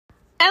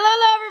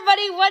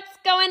everybody, what's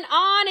going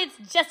on?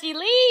 It's Jessie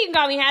Lee. You can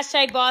call me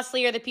 #Boss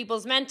Lee or the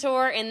People's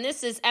Mentor, and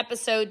this is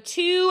episode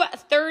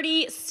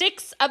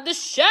 236 of the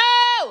show.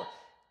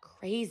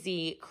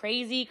 Crazy.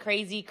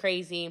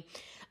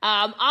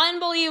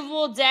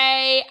 Unbelievable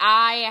day.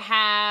 I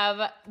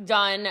have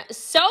done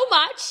so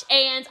much,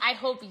 and I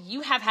hope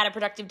you have had a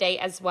productive day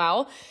as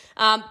well.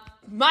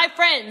 My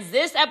friends,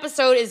 this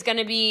episode is going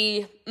to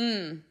be,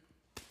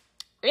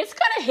 it's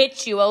going to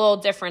hit you a little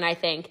different, I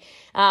think.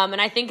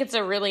 And I think it's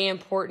a really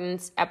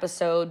important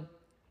episode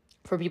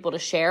for people to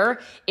share.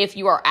 If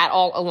you are at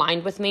all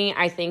aligned with me,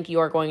 I think you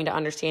are going to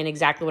understand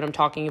exactly what I'm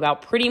talking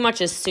about pretty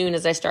much as soon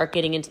as I start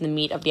getting into the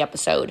meat of the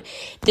episode.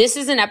 This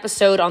is an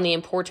episode on the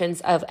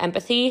importance of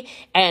empathy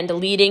and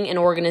leading an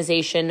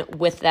organization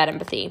with that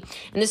empathy.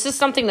 And this is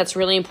something that's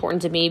really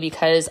important to me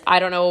because I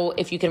don't know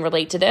if you can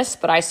relate to this,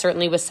 but I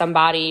certainly was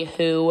somebody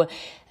who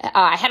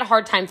I had a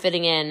hard time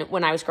fitting in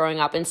when I was growing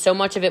up, and so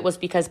much of it was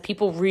because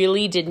people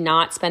really did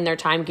not spend their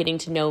time getting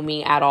to know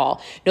me at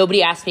all.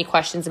 Nobody asked me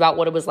questions about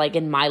what it was like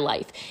in my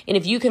life. And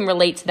if you can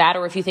relate to that,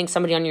 or if you think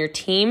somebody on your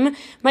team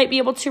might be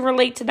able to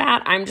relate to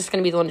that, I'm just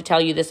going to be the one to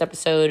tell you this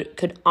episode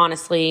could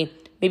honestly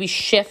maybe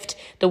shift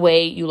the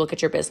way you look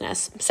at your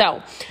business.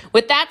 So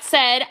with that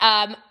said,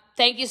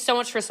 thank you so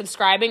much for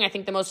subscribing. I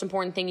think the most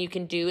important thing you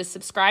can do is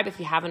subscribe. If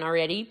you haven't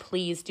already,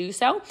 please do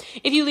so.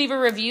 If you leave a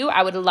review,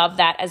 I would love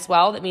that as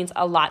well. That means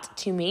a lot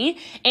to me.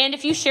 And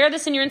if you share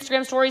this in your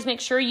Instagram stories,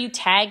 make sure you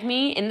tag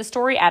me in the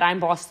story at I'm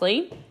Boss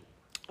Lee.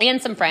 And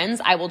some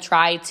friends. I will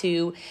try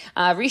to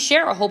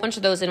reshare a whole bunch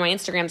of those in my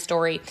Instagram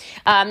story.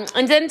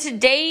 And then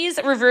today's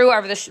reviewer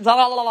of the show.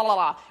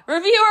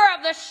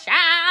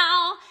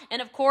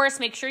 And of course,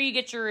 make sure you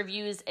get your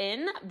reviews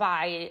in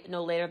by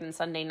no later than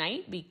Sunday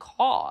night,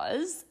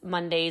 because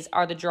Mondays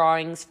are the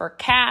drawings for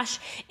cash,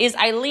 is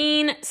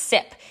Eileen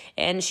Sip.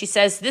 And she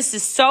says, this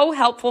is so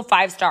helpful,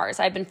 5 stars.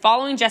 I've been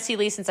following Jessie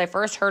Lee since I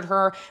first heard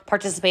her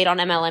participate on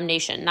MLM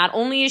Nation. Not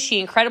only is she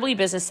incredibly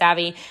business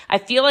savvy, I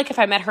feel like if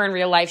I met her in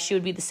real life, she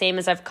would be the same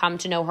as I've come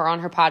to know her on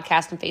her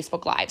podcast and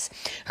Facebook Lives.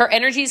 Her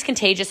energy is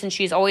contagious, and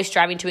she's always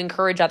striving to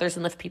encourage others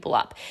and lift people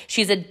up.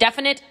 She's a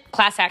definite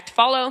class act to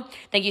follow.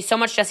 Thank you so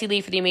much, Jessie Lee,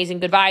 for the amazing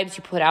good vibes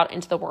you put out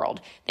into the world.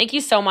 Thank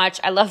you so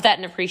much. I love that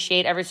and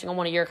appreciate every single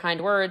one of your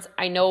kind words.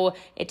 I know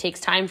it takes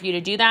time for you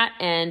to do that,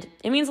 and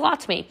it means a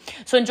lot to me.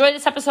 So enjoy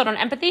this episode on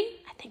empathy.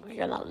 I think we're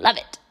going to love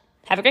it.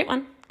 Have a great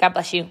one. God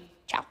bless you.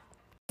 Ciao.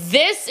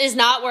 This is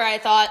not where I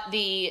thought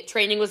the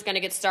training was going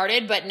to get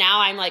started, but now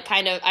I'm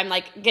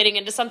getting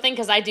into something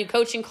because I do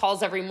coaching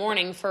calls every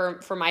morning for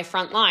my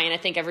front line. I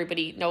think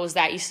everybody knows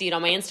that. You see it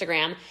on my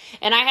Instagram.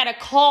 And I had a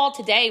call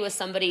today with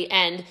somebody,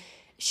 and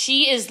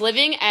she is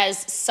living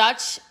as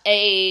such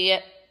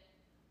I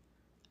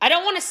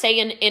don't want to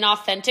say an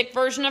inauthentic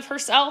version of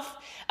herself,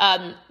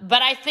 but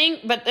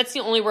that's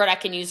the only word I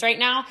can use right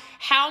now.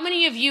 How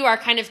many of you are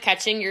kind of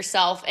catching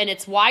yourself, and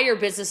it's why your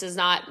business is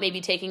not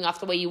maybe taking off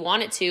the way you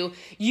want it to?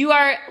 You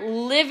are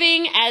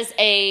living as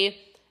I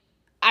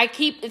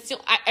keep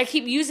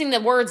using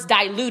the words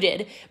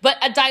diluted, but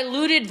a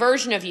diluted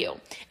version of you.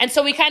 And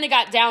so we kind of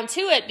got down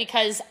to it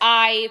because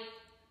I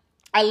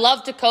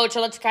love to coach. I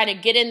love to kind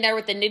of get in there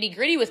with the nitty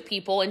gritty with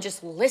people and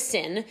just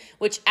listen,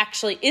 which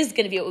actually is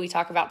going to be what we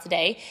talk about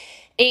today.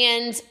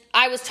 And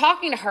I was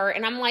talking to her,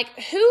 and I'm like,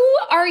 who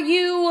are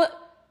you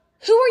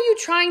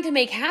trying to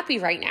make happy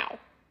right now?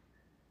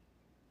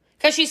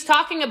 Because she's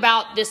talking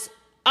about this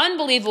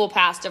unbelievable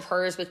past of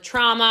hers with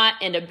trauma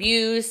and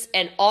abuse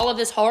and all of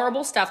this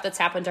horrible stuff that's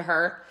happened to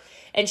her.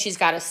 And she's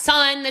got a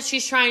son that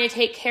she's trying to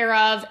take care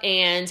of.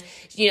 And,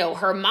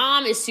 her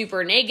mom is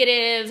super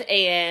negative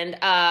and,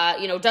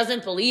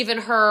 doesn't believe in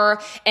her.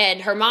 And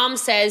her mom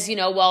says,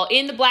 well,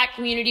 in the Black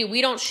community,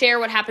 we don't share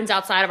what happens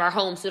outside of our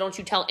home. So don't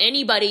you tell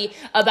anybody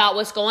about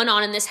what's going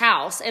on in this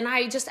house. And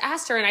I just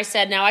asked her, and I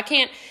said, now I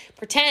can't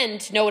pretend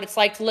to know what it's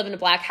like to live in a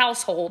Black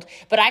household,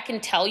 but I can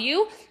tell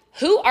you,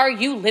 who are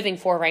you living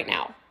for right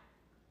now?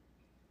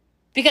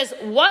 Because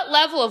what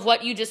level of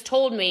what you just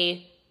told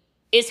me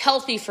is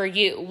healthy for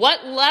you?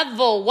 What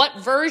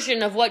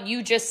version of what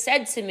you just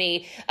said to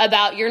me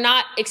about you're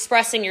not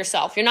expressing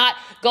yourself, you're not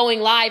going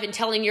live and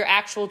telling your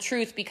actual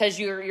truth because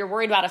you're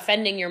worried about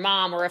offending your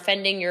mom or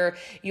offending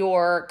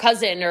your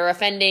cousin or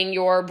offending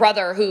your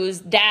brother whose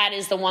dad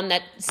is the one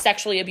that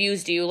sexually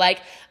abused you? Like,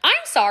 I'm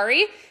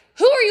sorry,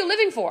 who are you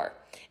living for?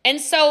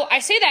 And so I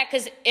say that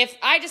because if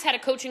I just had a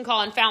coaching call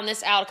and found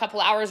this out a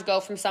couple hours ago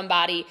from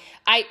somebody,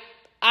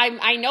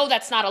 I know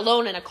that's not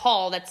alone in a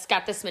call that's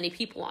got this many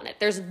people on it.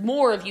 There's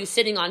more of you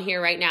sitting on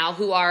here right now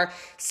who are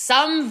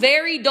some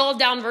very dulled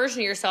down version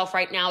of yourself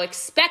right now,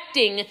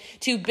 expecting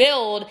to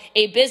build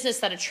a business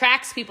that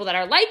attracts people that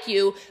are like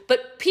you,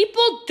 but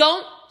people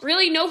don't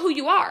really know who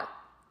you are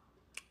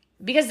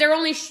because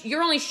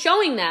you're only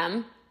showing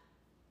them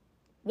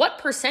what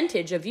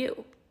percentage of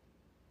you.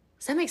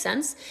 Does that make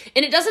sense?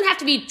 And it doesn't have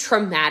to be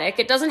traumatic.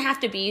 It doesn't have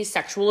to be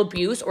sexual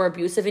abuse or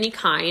abuse of any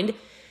kind.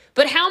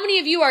 But how many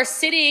of you are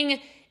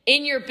sitting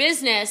in your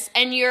business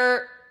and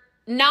you're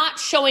not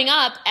showing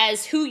up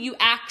as who you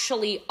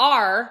actually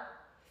are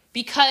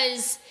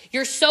because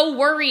you're so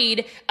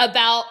worried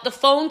about the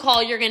phone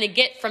call you're going to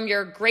get from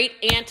your great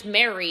Aunt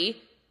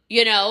Mary,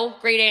 great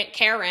Aunt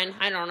Karen,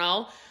 I don't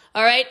know.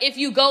 All right. If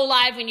you go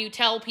live and you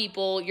tell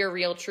people your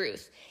real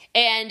truth.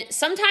 And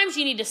sometimes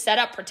you need to set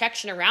up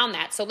protection around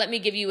that. So let me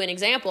give you an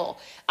example.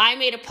 I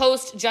made a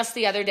post just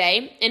the other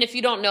day. And if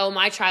you don't know,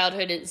 my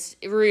childhood is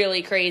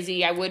really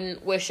crazy. I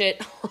wouldn't wish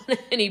it on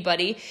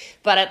anybody.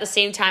 But at the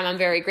same time, I'm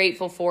very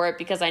grateful for it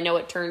because I know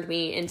it turned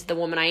me into the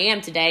woman I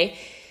am today.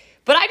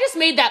 But I just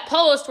made that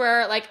post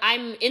where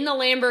I'm in the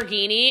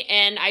Lamborghini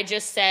and I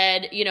just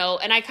said,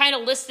 and I kind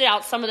of listed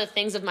out some of the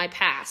things of my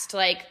past.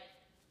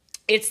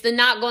 It's the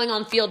not going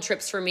on field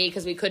trips for me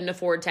because we couldn't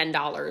afford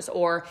 $10,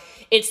 or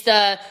it's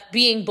the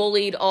being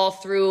bullied all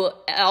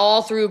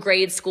through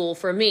grade school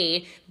for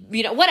me,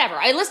 whatever.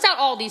 I list out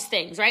all these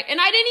things, right? And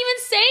I didn't even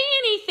say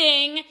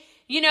anything,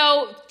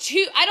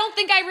 I don't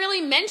think I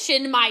really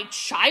mentioned my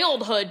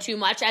childhood too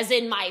much, as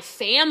in my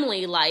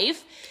family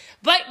life.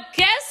 But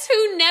guess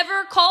who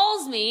never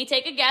calls me?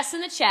 Take a guess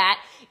in the chat.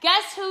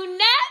 Guess who never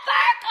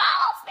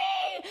calls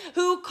me?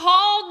 Who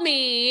called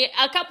me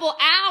a couple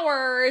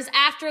hours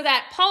after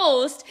that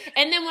post,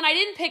 and then when I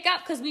didn't pick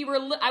up because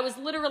I was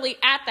literally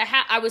at the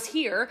house, I was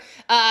here,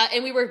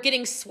 and we were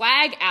getting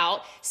swag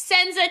out,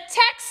 sends a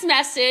text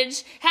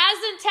message,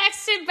 hasn't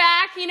texted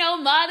back,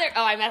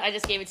 I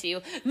just gave it to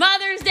you.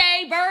 Mother's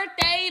Day,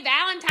 birthday,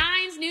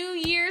 Valentine's, New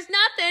Year's,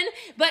 nothing,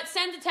 but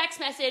sends a text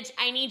message,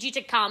 I need you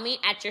to call me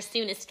at your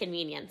soonest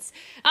convenience.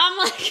 I'm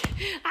like,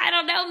 I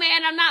don't know,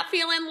 man, I'm not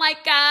feeling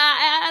like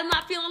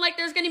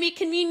there's going to be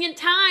convenient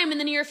time in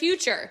the near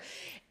future.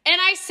 And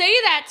I say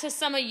that to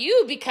some of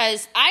you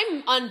because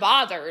I'm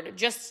unbothered,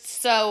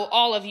 just so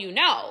all of you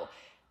know.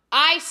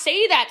 I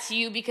say that to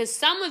you because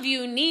some of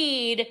you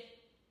need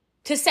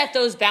to set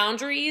those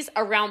boundaries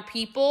around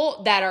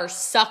people that are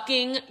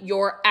sucking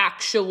your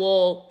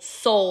actual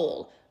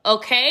soul.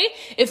 Okay?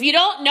 If you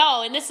don't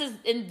know,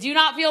 and do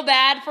not feel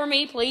bad for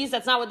me, please.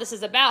 That's not what this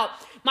is about.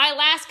 My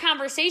last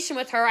conversation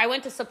with her, I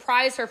went to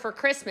surprise her for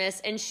Christmas,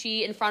 and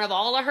she, in front of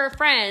all of her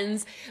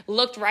friends,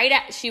 looked right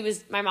at,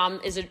 my mom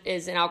is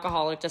an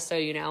alcoholic, just so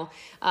you know.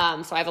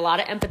 So I have a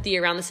lot of empathy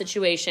around the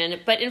situation.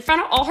 But in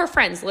front of all her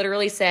friends,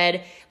 literally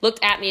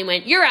looked at me and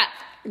went, "You're up."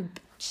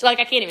 I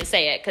can't even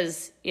say it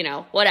because,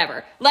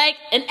 whatever.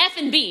 An F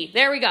and B.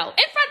 There we go.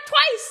 In front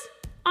twice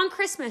on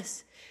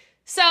Christmas.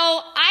 So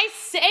I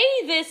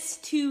say this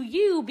to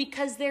you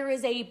because there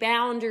is a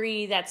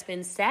boundary that's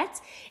been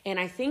set. And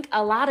I think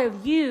a lot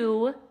of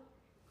you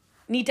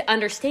need to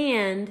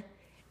understand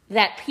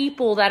that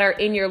people that are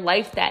in your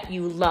life that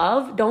you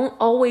love don't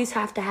always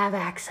have to have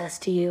access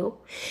to you.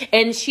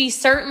 And she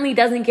certainly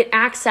doesn't get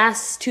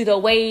access to the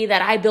way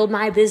that I build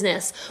my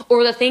business,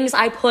 or the things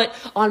I put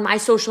on my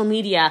social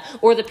media,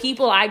 or the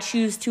people I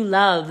choose to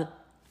love,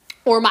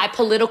 or my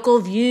political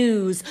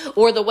views,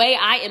 or the way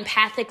I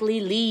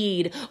empathically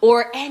lead,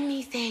 or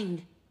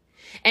anything.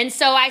 And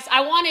so I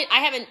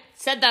haven't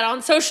said that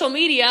on social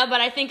media,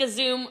 but I think a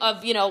Zoom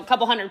of, a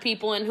couple hundred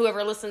people and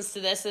whoever listens to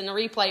this in a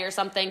replay or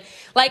something,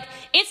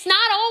 it's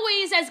not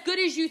always as good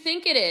as you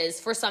think it is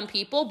for some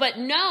people, but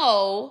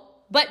know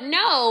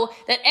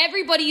that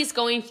everybody is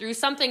going through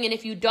something. And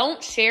if you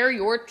don't share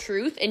your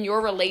truth in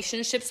your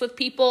relationships with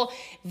people,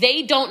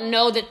 they don't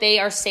know that they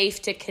are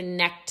safe to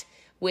connect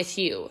with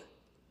you.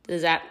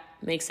 Does that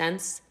make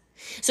sense?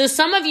 So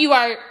some of you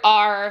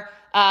are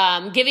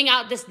giving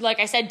out this, like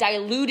I said,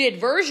 diluted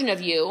version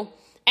of you,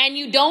 and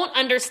you don't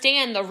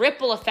understand the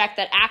ripple effect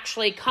that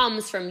actually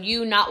comes from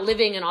you not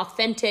living an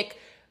authentic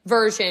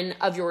version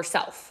of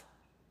yourself.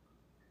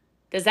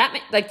 Does that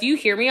make, do you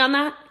hear me on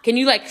that? Can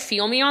you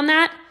feel me on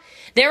that?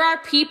 There are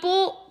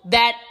people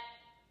that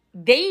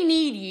they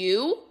need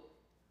you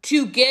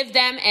to give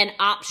them an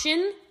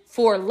option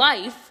for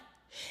life,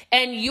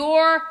 and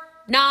you're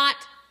not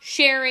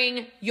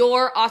sharing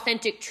your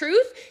authentic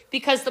truth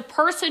because the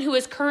person who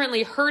is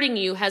currently hurting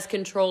you has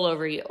control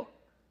over you.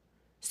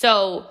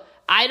 So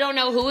I don't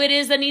know who it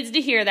is that needs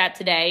to hear that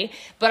today,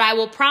 but I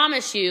will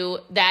promise you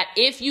that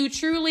if you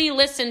truly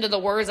listen to the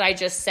words I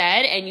just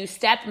said and you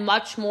step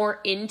much more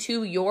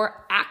into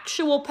your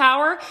actual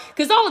power,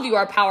 because all of you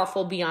are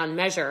powerful beyond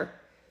measure,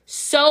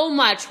 so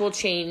much will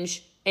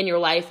change in your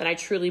life, and I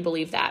truly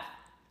believe that.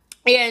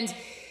 And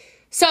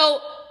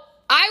so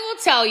I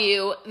will tell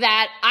you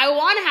that I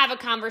want to have a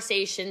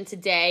conversation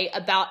today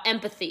about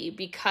empathy,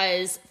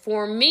 because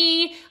for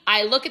me,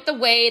 I look at the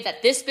way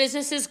that this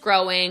business is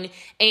growing,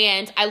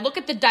 and I look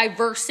at the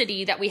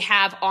diversity that we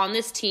have on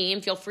this team.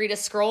 Feel free to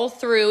scroll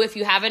through if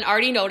you haven't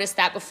already noticed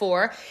that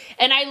before.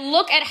 And I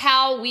look at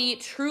how we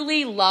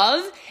truly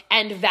love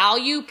and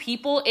value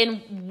people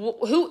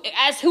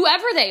as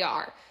whoever they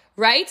are.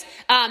 Right?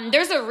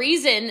 There's a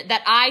reason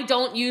that I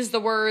don't use the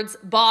words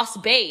boss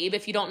babe.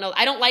 If you don't know,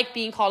 I don't like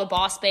being called a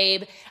boss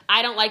babe.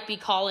 I don't like being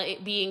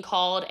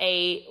called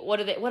a,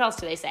 what else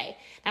do they say?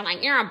 I'm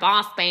like, you're a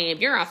boss babe.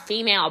 You're a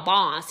female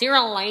boss. You're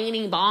a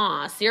lady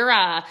boss. You're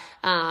a,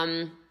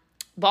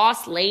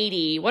 boss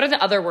lady. What are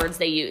the other words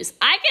they use?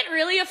 I get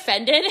really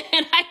offended,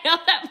 and I know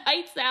that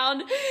might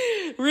sound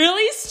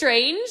really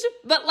strange,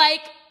 but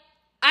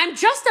I'm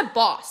just a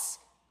boss,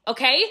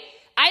 okay?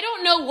 I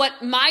don't know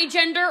what my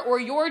gender or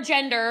your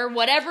gender,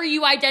 whatever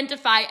you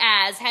identify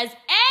as, has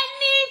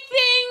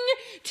anything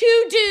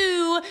to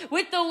do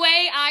with the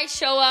way I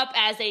show up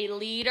as a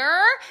leader,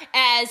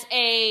 as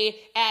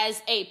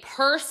a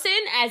person,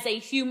 as a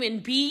human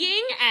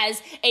being,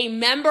 as a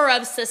member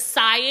of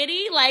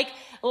society. Like,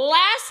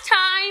 last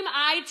time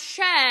I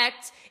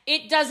checked,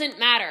 it doesn't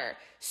matter.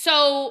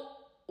 So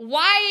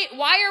why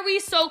are we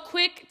so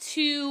quick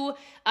to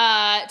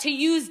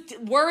use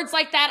words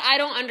like that? I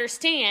don't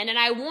understand. And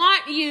I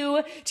want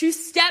you to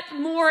step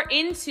more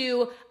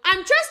into, I'm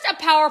just a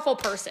powerful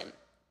person.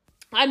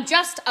 I'm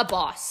just a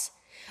boss.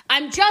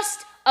 I'm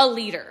just a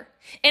leader.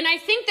 And I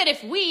think that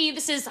if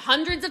this is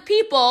hundreds of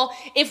people,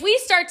 if we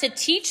start to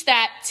teach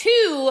that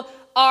to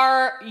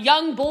our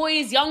young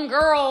boys, young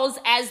girls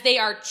as they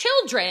are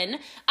children,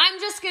 I'm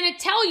just going to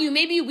tell you,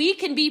 maybe we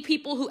can be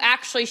people who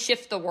actually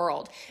shift the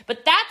world.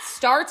 But that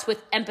starts with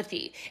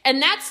empathy,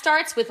 and that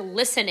starts with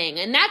listening,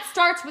 and that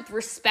starts with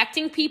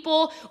respecting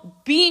people,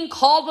 being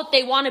called what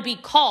they want to be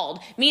called,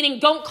 meaning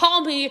don't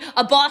call me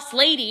a boss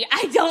lady.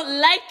 I don't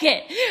like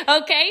it,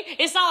 okay?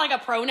 It's not like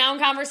a pronoun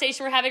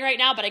conversation we're having right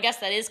now, but I guess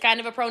that is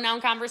kind of a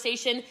pronoun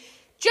conversation.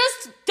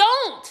 Just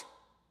don't.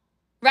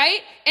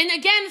 Right? And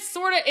again,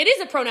 it is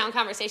a pronoun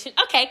conversation.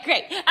 Okay,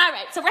 great. All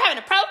right, so we're having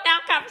a pronoun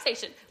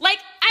conversation. Like,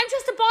 I'm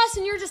just a boss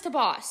and you're just a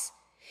boss.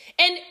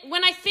 And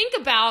when I think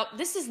about,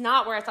 this is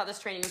not where I thought this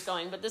training was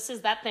going, but this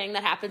is that thing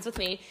that happens with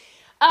me.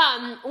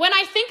 When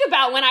I think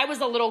about when I was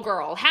a little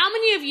girl, how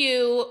many of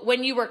you,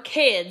 when you were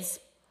kids,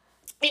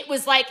 it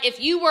was like if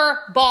you were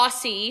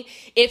bossy,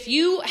 if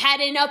you had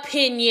an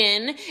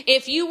opinion,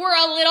 if you were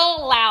a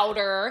little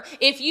louder,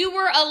 if you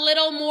were a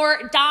little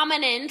more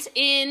dominant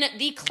in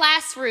the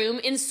classroom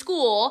in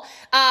school,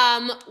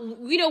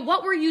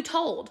 what were you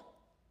told?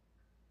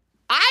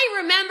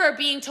 I remember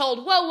being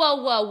told,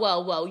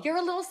 whoa, you're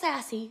a little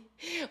sassy.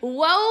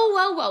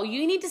 Whoa,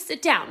 you need to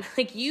sit down.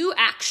 Like, you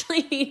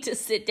actually need to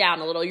sit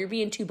down a little. You're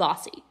being too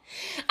bossy.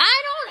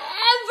 I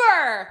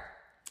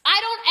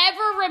don't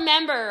ever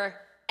remember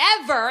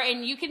ever,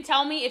 and you can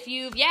tell me if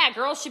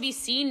girls should be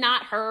seen,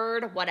 not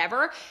heard,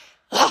 whatever.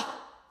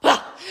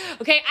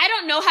 Okay, I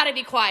don't know how to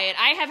be quiet.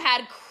 I have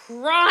had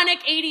chronic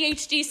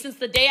ADHD since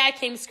the day I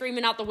came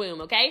screaming out the womb,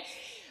 okay?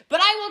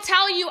 But I will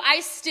tell you, I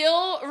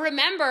still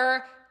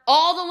remember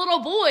all the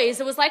little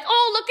boys. It was like,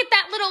 oh, look at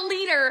that little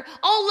leader.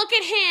 Oh, look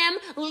at him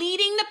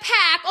leading the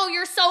pack. Oh,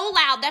 you're so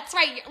loud. That's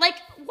right. Like,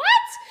 what?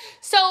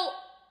 So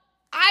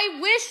I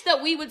wish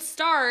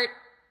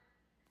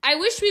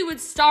we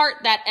would start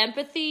that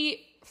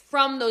empathy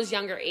from those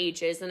younger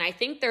ages. And I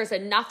think there's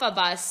enough of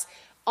us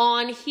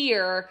on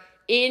here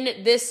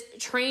in this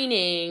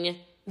training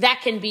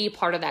that can be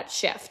part of that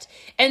shift.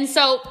 And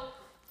so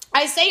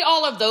I say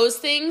all of those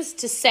things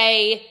to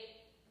say,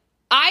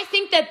 I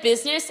think that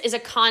business is a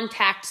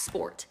contact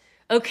sport.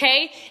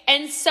 Okay.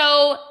 And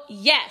so,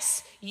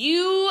 yes,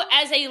 you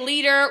as a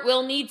leader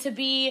will need to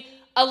be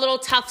a little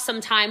tough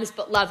sometimes,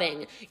 but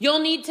loving. You'll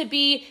need to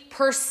be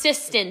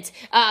persistent,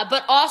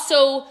 but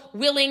also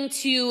willing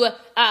to,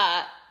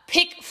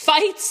 pick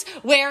fights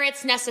where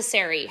it's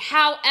necessary.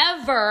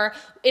 However,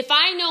 if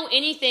I know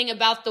anything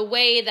about the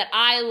way that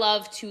I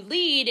love to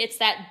lead, it's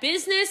that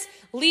business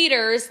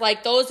leaders,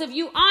 like those of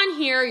you on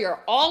here,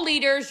 you're all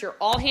leaders, you're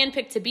all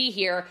handpicked to be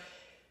here.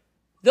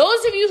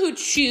 Those of you who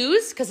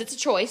choose, because it's a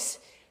choice,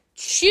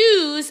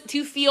 choose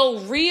to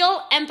feel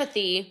real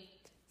empathy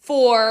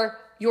for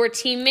your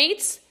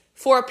teammates,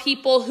 for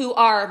people who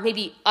are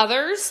maybe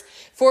others,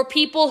 for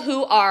people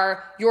who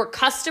are your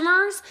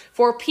customers,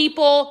 for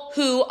people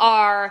who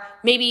are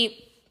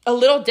maybe a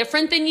little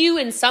different than you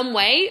in some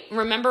way.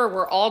 Remember,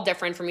 we're all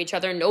different from each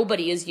other.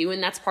 Nobody is you,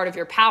 and that's part of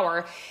your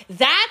power.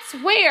 That's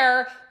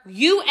where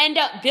you end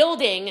up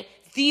building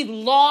the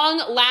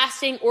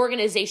long-lasting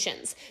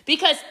organizations.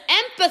 Because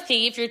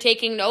empathy, if you're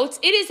taking notes,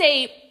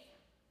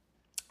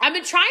 I've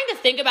been trying to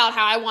think about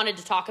how I wanted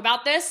to talk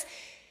about this.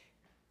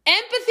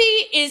 Empathy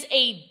is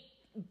a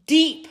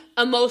deep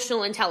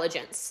emotional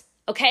intelligence,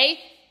 okay?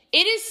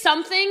 It is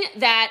something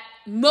that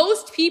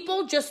most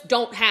people just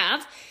don't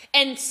have,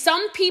 and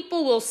some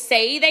people will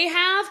say they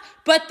have,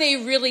 but they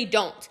really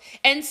don't.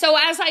 And so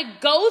as I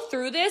go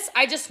through this,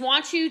 I just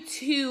want you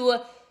to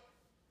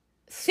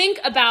think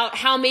about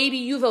how maybe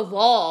you've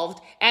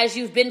evolved as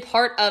you've been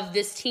part of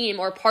this team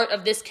or part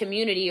of this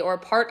community or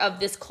part of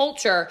this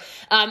culture,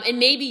 and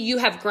maybe you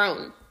have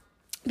grown.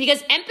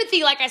 Because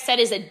empathy, like I said,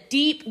 is a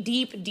deep,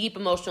 deep, deep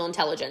emotional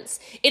intelligence.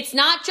 It's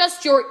not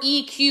just your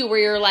EQ where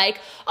you're like,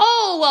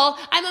 oh, well,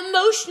 I'm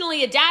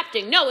emotionally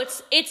adapting. No,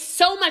 it's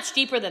so much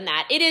deeper than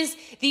that. It is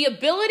the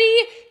ability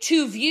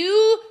to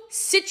view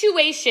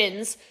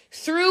situations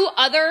through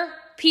other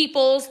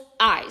people's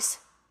eyes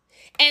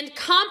and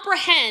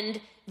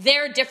comprehend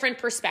their different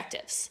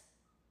perspectives.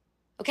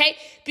 Okay?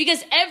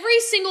 Because every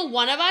single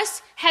one of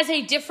us has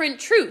a different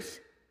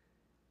truth.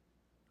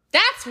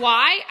 That's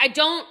why I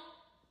don't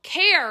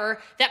care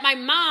that my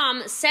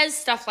mom says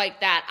stuff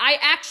like that. I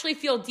actually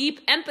feel deep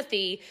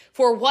empathy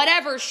for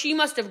whatever she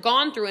must have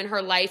gone through in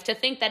her life to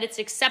think that it's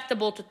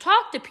acceptable to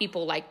talk to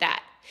people like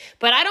that.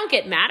 But I don't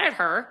get mad at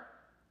her.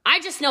 I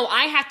just know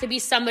I have to be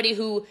somebody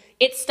who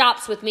it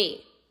stops with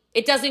me.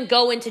 It doesn't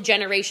go into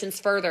generations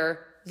further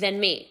than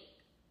me.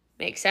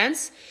 Make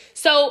sense?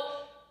 So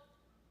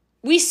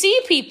I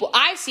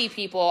see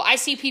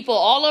people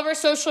all over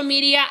social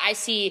media. I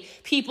see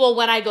people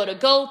when I go to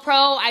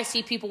GoPro. I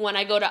see people when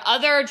I go to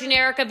other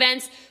generic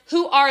events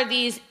who are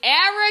these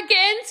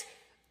arrogant,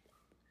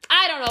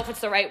 I don't know if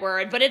it's the right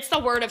word, but it's the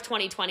word of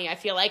 2020, I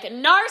feel like,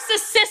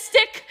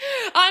 narcissistic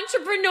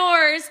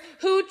entrepreneurs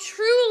who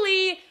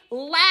truly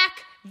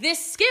lack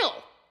this skill.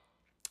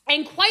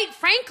 And quite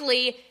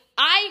frankly,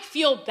 I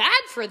feel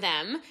bad for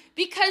them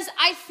because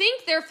I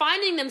think they're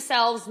finding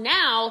themselves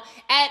now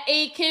at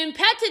a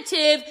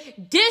competitive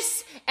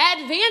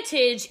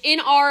disadvantage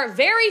in our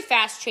very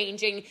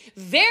fast-changing,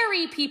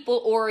 very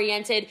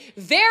people-oriented,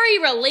 very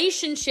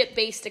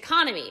relationship-based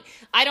economy.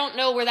 I don't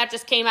know where that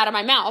just came out of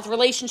my mouth,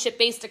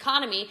 relationship-based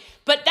economy,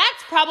 but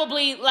that's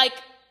probably like,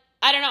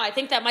 I don't know, I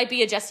think that might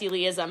be a Jessie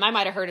Lee-ism. I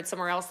might have heard it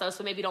somewhere else though,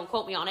 so maybe don't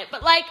quote me on it,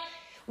 but like,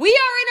 we are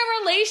in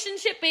a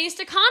relationship-based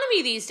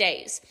economy these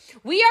days.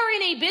 We are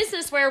in a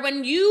business where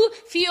when you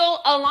feel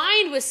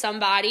aligned with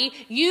somebody,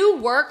 you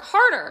work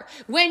harder.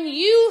 When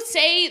you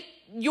say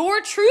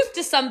your truth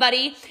to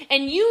somebody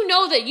and you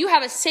know that you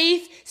have a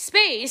safe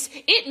space,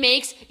 it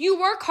makes you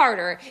work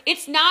harder.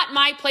 It's not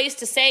my place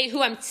to say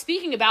who I'm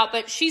speaking about,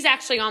 but she's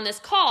actually on this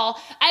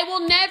call. I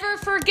will never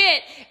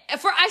forget,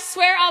 for I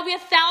swear I'll be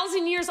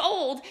 1,000 years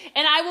old,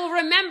 and I will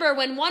remember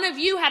when one of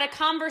you had a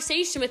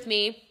conversation with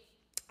me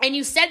and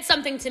you said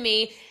something to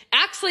me,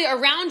 actually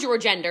around your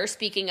gender,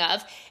 speaking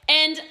of,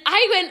 and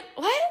I went,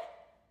 what?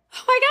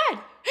 Oh my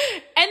God.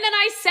 And then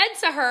I said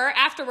to her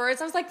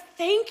afterwards, I was like,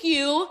 thank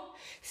you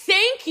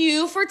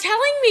for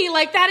telling me,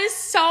 like, that is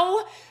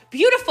so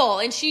beautiful.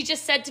 And she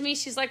just said to me,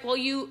 she's like, well,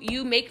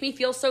 you make me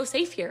feel so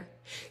safe here.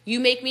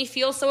 You make me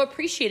feel so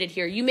appreciated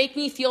here. You make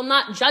me feel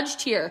not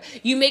judged here.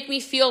 You make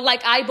me feel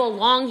like I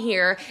belong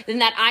here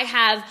and that I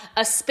have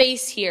a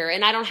space here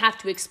and I don't have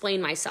to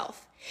explain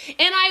myself.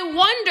 And I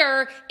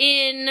wonder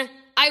in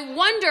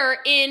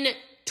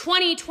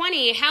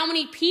 2020 how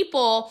many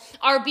people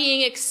are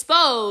being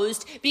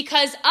exposed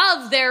because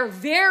of their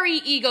very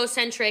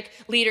egocentric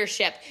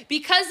leadership,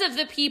 because of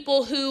the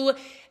people who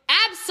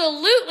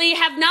absolutely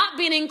have not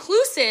been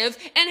inclusive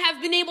and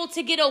have been able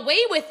to get away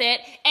with it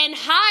and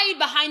hide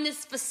behind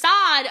this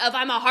facade of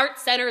I'm a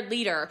heart-centered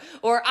leader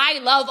or I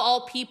love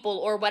all people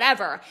or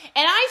whatever.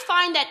 And I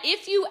find that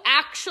if you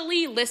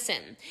actually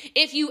listen,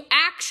 if you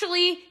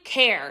actually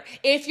care,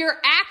 if you're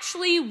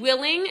actually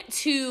willing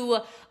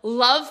to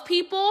love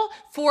people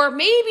for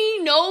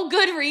maybe no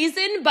good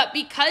reason, but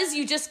because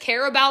you just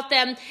care about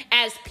them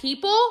as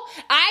people,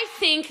 I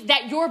think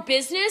that your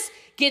business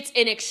gets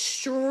an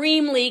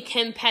extremely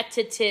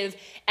competitive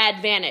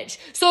advantage.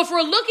 So if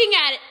we're looking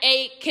at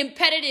a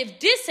competitive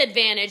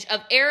disadvantage of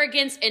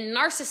arrogance and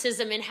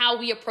narcissism in how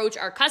we approach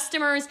our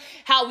customers,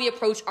 how we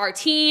approach our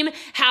team,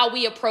 how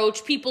we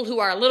approach people who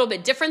are a little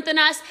bit different than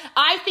us,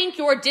 I think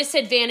your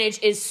disadvantage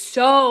is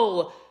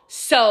so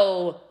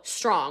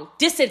strong.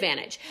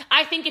 Disadvantage.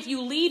 I think if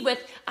you lead with,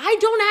 I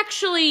don't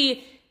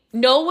actually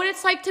know what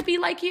it's like to be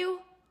like you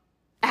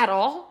at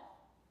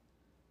all,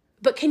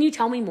 but can you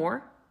tell me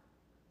more?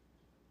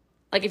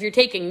 Like if you're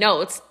taking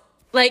notes,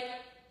 like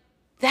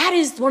that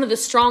is one of the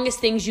strongest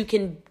things you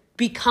can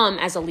become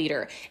as a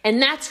leader.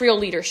 And that's real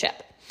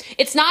leadership.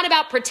 It's not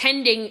about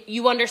pretending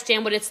you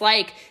understand what it's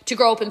like to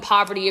grow up in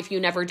poverty if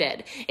you never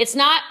did. It's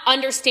not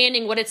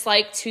understanding what it's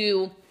like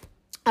to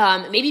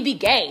maybe be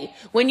gay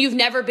when you've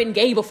never been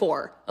gay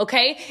before,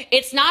 okay?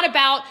 It's not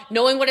about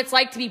knowing what it's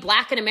like to be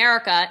black in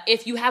America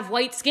if you have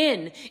white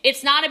skin.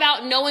 It's not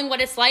about knowing what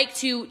it's like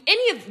to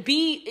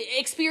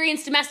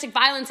experience domestic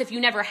violence if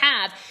you never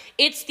have.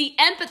 It's the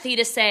empathy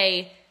to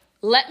say,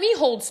 let me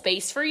hold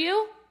space for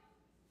you.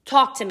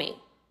 Talk to me.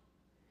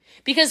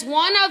 Because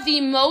one of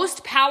the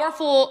most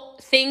powerful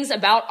things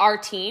about our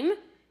team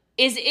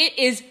is it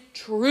is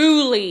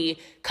truly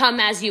come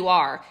as you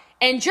are.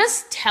 And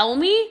just tell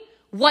me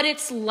what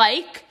it's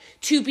like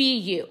to be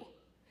you.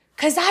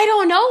 Because I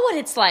don't know what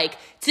it's like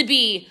to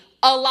be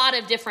a lot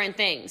of different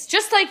things.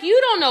 Just like you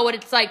don't know what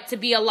it's like to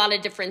be a lot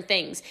of different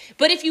things.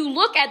 But if you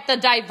look at the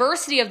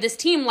diversity of this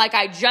team, like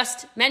I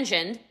just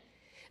mentioned,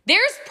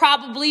 there's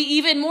probably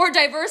even more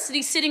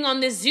diversity sitting on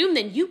this Zoom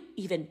than you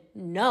even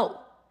know.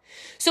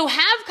 So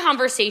have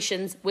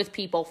conversations with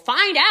people.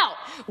 Find out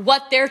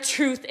what their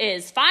truth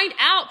is. Find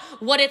out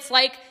what it's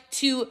like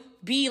to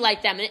be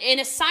like them. An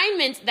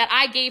assignment that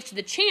I gave to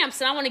the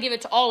champs, and I want to give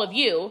it to all of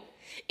you,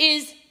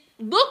 is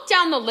look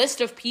down the list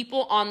of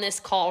people on this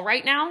call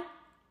right now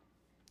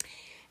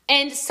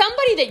and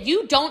somebody that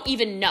you don't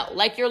even know.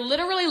 Like you're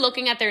literally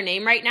looking at their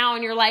name right now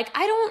and you're like,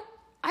 I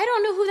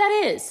don't know who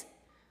that is.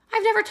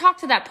 I've never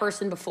talked to that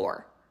person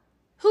before.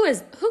 Who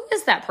is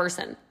that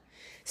person?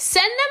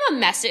 Send them a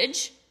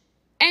message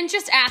and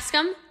just ask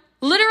them,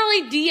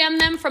 literally DM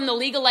them from the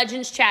League of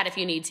Legends chat if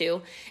you need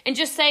to, and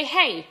just say,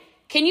 hey,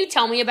 can you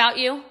tell me about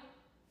you?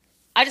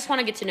 I just want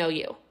to get to know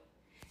you.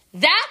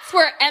 That's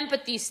where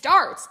empathy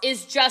starts,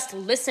 is just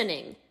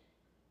listening.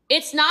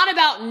 It's not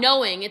about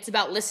knowing, it's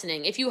about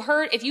listening. If you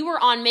were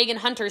on Megan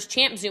Hunter's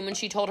Champ Zoom when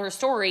she told her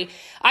story,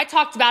 I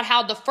talked about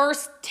how the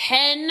first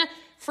 10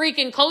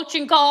 freaking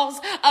coaching calls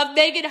of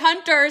Megan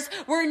Hunter's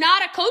were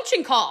not a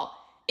coaching call.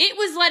 It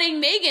was letting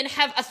Megan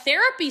have a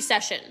therapy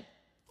session.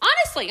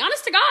 Honestly,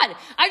 honest to God.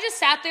 I just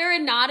sat there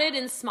and nodded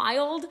and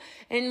smiled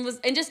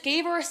and just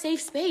gave her a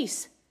safe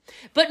space.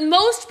 But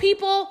most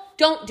people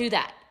don't do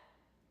that.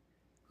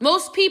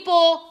 Most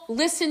people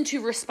listen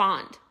to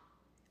respond.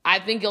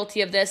 I've been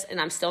guilty of this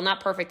and I'm still not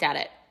perfect at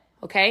it.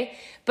 Okay?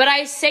 But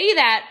I say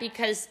that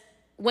because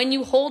when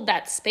you hold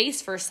that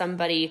space for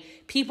somebody,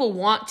 people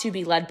want to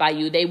be led by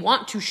you. They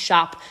want to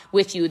shop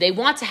with you. They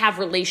want to have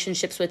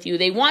relationships with you.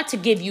 They want to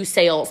give you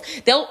sales.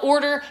 They'll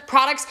order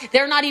products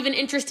they're not even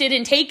interested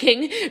in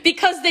taking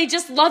because they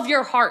just love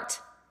your heart.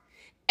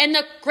 And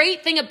the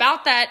great thing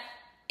about that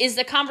is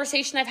the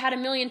conversation I've had a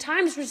million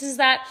times, which is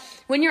that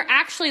when you're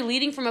actually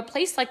leading from a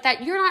place like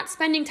that, you're not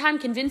spending time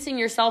convincing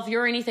yourself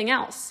you're anything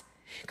else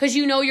because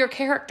you know your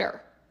character.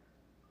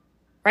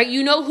 Right?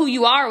 You know who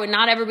you are when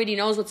not everybody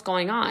knows what's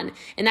going on.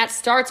 And that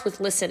starts with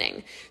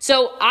listening.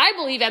 So I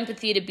believe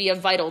empathy to be a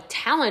vital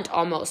talent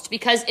almost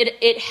because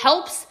it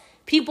helps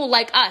people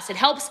like us. It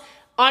helps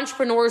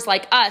entrepreneurs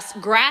like us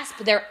grasp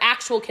their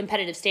actual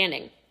competitive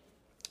standing.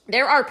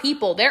 There are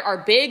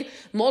big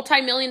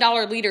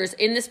multi-million-dollar leaders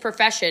in this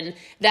profession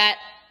that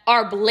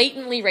are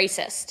blatantly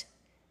racist,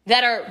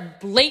 that are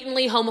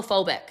blatantly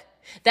homophobic,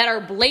 that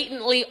are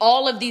blatantly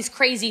all of these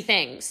crazy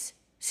things.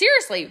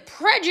 Seriously,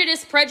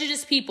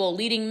 prejudiced people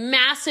leading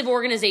massive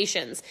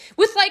organizations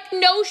with like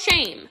no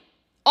shame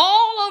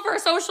all over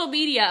social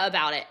media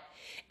about it.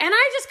 And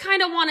I just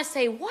kind of want to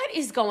say, what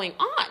is going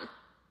on?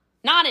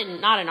 Not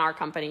in our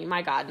company.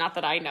 My God, not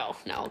that I know.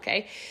 No,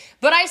 okay.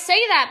 But I say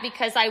that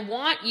because I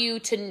want you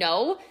to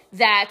know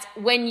that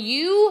when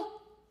you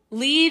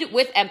lead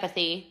with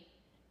empathy,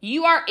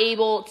 you are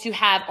able to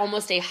have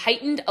almost a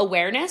heightened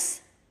awareness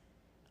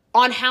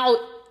on how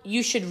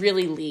you should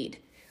really lead.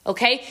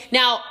 Okay.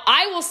 Now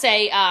I will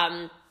say,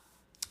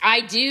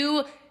 I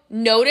do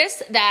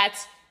notice that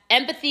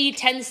empathy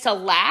tends to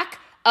lack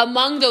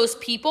among those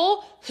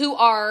people who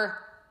are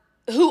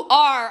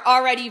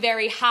already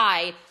very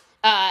high,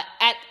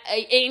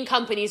 in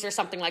companies or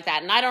something like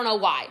that. And I don't know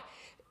why.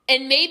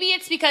 And maybe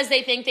it's because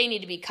they think they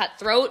need to be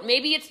cutthroat.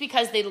 Maybe it's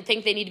because they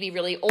think they need to be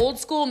really old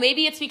school.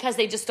 Maybe it's because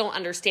they just don't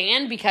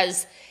understand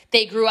because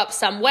they grew up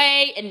some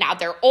way and now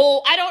they're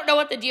old. I don't know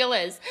what the deal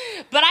is.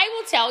 But I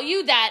will tell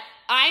you that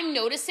I'm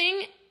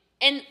noticing,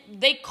 and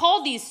they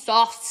call these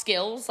soft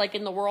skills like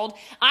in the world,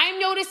 I'm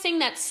noticing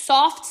that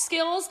soft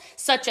skills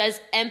such as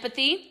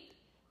empathy,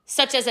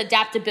 such as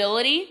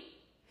adaptability,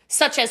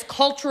 such as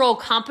cultural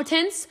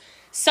competence,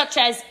 such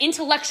as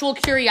intellectual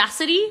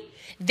curiosity,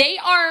 they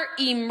are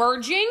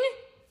emerging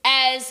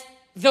as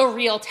the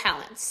real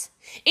talents.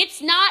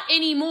 It's not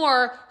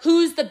anymore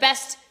who's the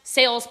best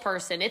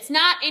salesperson. It's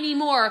not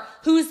anymore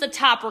who's the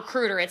top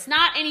recruiter. It's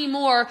not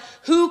anymore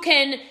who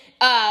can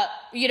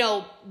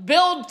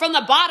build from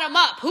the bottom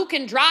up, who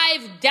can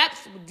drive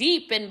depth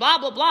deep and blah,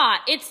 blah, blah.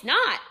 It's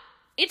not.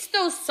 It's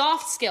those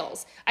soft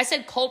skills. I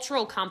said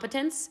cultural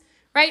competence,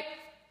 right?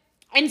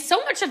 And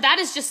so much of that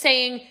is just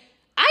saying,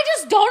 I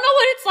just don't know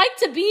what it's like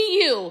to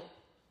be you.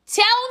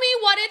 Tell me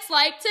what it's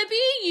like to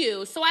be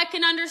you so I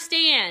can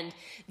understand.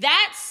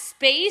 That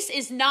space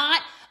is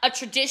not a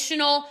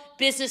traditional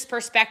business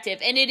perspective.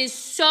 And it is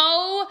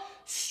so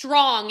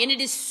strong and it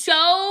is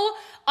so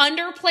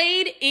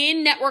underplayed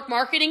in network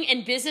marketing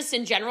and business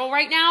in general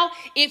right now.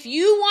 If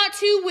you want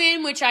to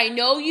win, which I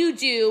know you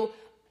do,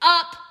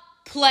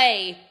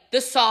 upplay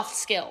the soft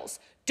skills.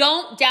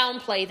 Don't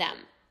downplay them.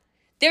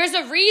 There's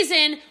a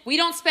reason we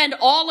don't spend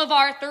all of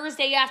our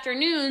Thursday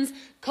afternoons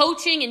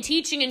coaching and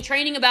teaching and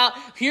training about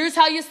here's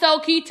how you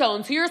sell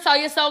ketones, here's how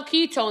you sell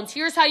ketones,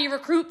 here's how you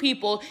recruit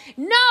people.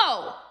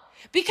 No,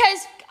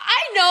 because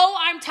I know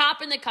I'm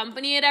top in the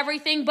company at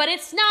everything, but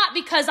it's not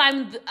because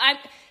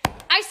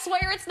I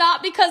swear it's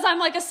not because I'm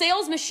like a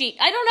sales machine.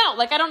 I don't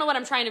know. I don't know what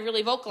I'm trying to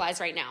really vocalize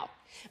right now.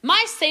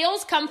 My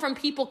sales come from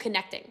people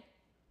connecting.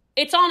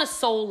 It's on a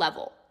soul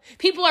level.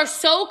 People are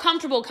so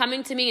comfortable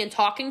coming to me and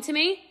talking to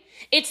me.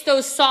 It's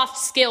those soft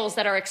skills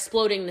that are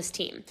exploding this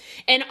team.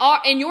 And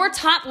your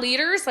top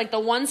leaders, like the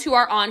ones who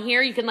are on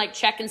here, you can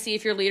check and see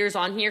if your leader's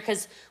on here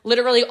because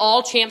literally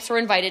all champs were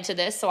invited to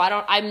this. So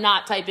I'm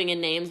not typing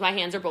in names. My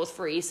hands are both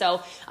free.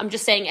 So I'm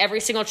just saying every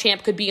single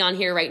champ could be on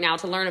here right now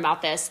to learn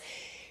about this.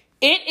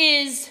 It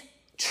is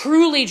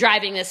truly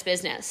driving this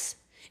business.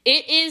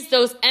 It is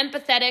those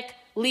empathetic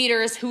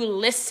leaders who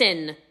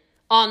listen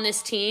on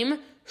this team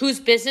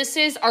whose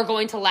businesses are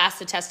going to last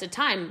the test of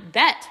time.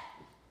 Bet.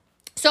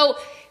 So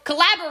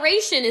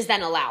collaboration is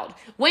then allowed.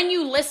 When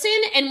you listen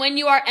and when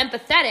you are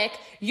empathetic,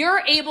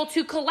 you're able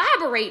to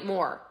collaborate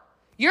more.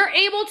 You're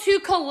able to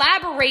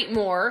collaborate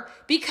more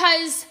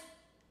because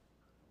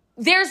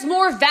there's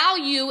more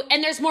value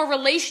and there's more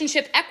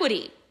relationship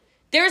equity.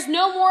 There's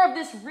no more of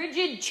this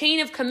rigid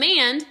chain of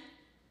command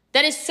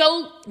that is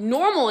so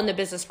normal in the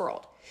business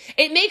world.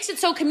 It makes it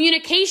so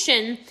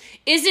communication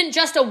isn't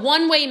just a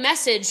one-way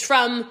message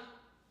from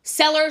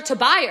seller to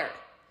buyer.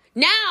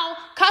 Now,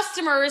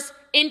 customers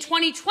in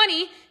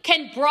 2020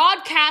 can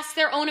broadcast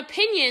their own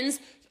opinions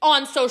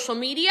on social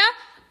media,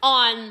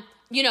 on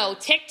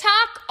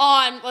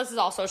TikTok, this is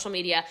all social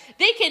media.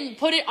 They can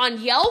put it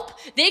on Yelp.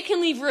 They can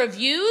leave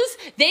reviews.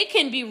 They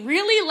can be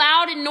really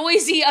loud and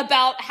noisy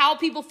about how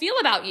people feel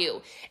about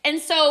you. And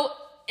so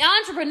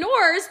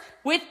entrepreneurs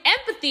with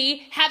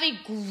empathy have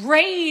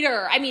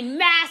a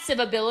massive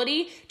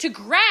ability to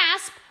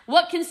grasp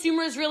what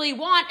consumers really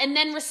want and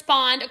then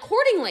respond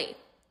accordingly.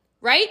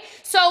 Right?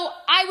 So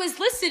I've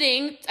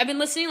been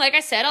listening, like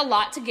I said, a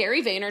lot to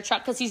Gary Vaynerchuk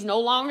because he's no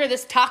longer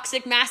this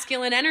toxic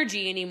masculine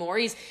energy anymore.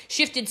 He's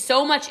shifted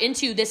so much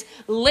into this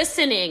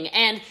listening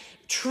and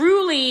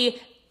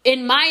truly,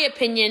 in my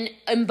opinion,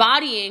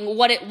 embodying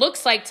what it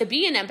looks like to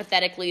be an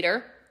empathetic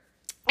leader.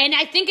 And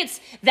I think it's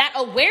that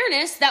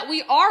awareness that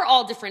we are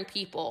all different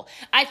people.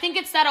 I think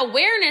it's that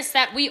awareness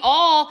that we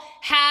all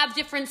have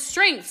different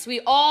strengths. We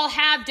all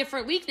have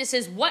different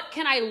weaknesses. What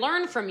can I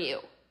learn from you?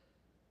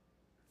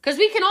 Because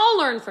we can all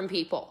learn from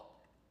people,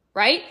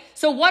 right?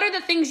 So what are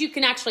the things you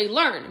can actually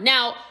learn?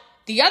 Now,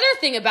 the other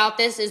thing about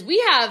this is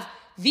we have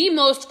the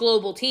most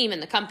global team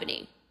in the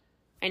company.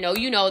 I know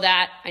you know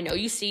that. I know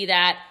you see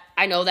that.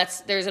 I know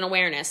there's an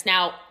awareness.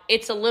 Now,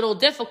 it's a little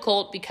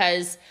difficult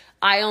because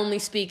I only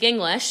speak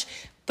English.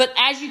 But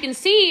as you can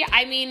see,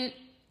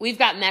 we've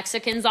got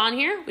Mexicans on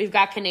here. We've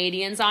got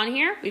Canadians on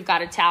here. We've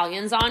got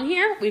Italians on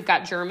here. We've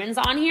got Germans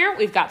on here.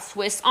 We've got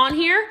Swiss on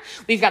here.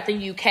 We've got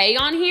the UK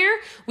on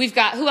here. We've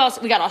got, who else?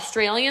 We got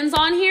Australians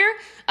on here.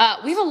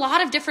 We have a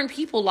lot of different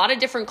people, a lot of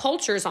different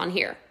cultures on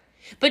here.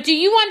 But do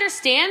you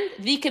understand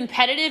the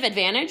competitive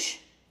advantage?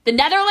 The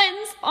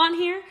Netherlands on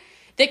here.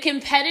 The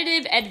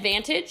competitive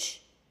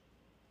advantage.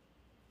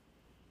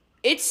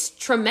 It's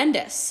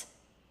tremendous.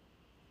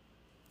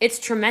 It's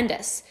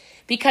tremendous.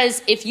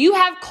 Because if you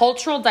have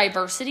cultural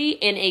diversity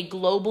in a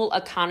global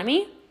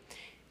economy,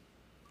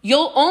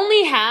 you'll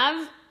only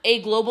have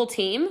a global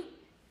team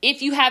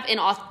if you have an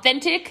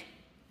authentic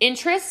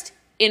interest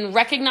in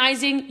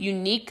recognizing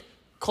unique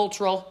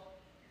cultural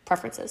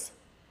preferences.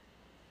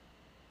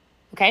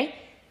 Okay?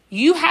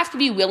 You have to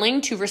be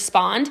willing to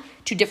respond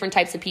to different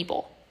types of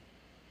people.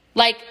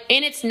 And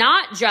it's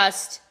not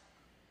just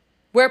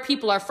where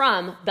people are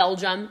from,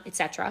 Belgium,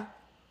 etc.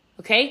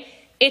 Okay?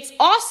 It's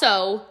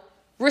also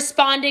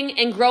responding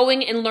and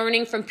growing and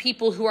learning from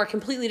people who are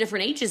completely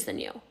different ages than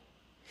you.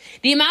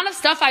 The amount of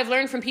stuff I've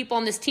learned from people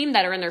on this team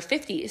that are in their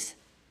 50s,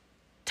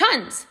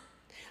 tons.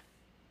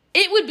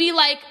 It would be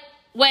like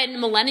when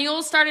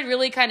millennials started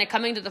really kind of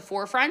coming to the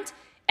forefront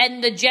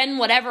and the gen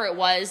whatever it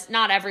was,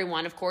 not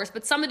everyone, of course,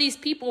 but some of these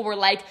people were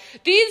like,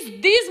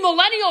 these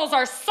millennials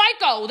are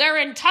psycho.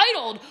 They're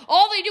entitled.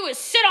 All they do is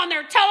sit on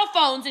their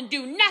telephones and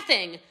do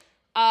nothing.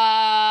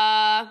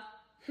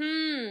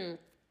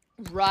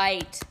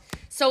 Right.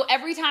 So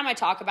every time I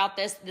talk about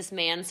this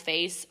man's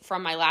face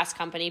from my last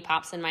company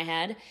pops in my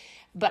head.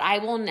 But I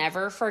will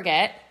never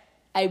forget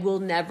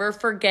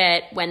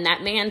when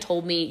that man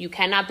told me, you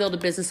cannot build a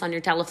business on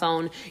your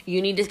telephone.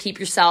 You need to keep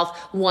yourself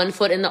 1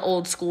 foot in the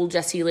old school,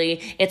 Jessie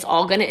Lee. It's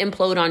all going to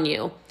implode on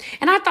you.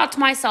 And I thought to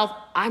myself,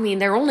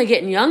 they're only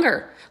getting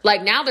younger.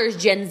 Now there's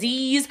Gen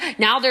Zs.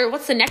 Now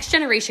what's the next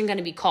generation going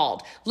to be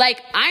called?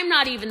 I'm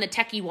not even the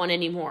techie one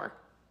anymore,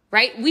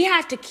 right? We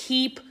have to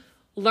keep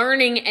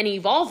learning and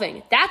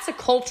evolving. That's a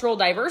cultural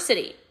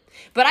diversity.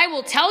 But I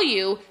will tell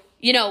you,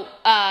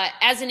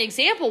 as an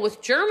example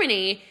with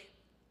Germany,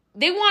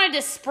 they wanted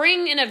to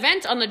spring an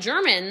event on the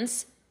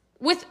Germans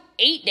with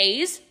 8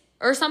 days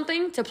or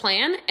something to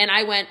plan. And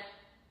I went,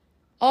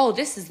 oh,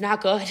 this is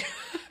not good.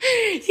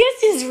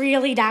 This is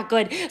really not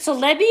good. So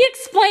let me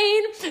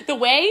explain the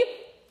way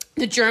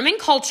the German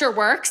culture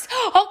works.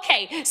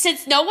 Okay,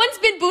 since no one's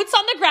been boots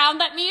on the ground,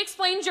 let me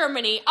explain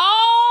Germany.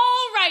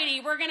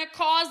 Alrighty, we're gonna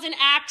cause an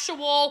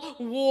actual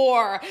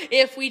war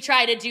if we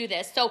try to do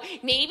this. So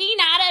maybe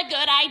not a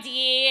good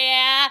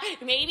idea.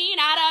 Maybe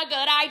not a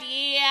good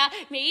idea.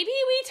 Maybe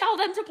we tell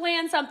them to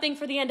plan something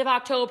for the end of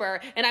October.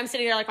 And I'm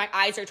sitting there my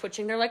eyes are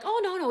twitching. They're like,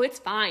 oh, no, it's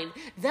fine.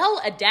 They'll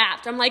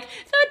adapt. I'm like,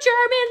 the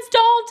Germans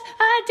don't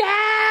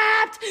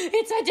adapt.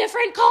 It's a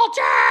different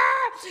culture.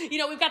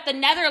 We've got the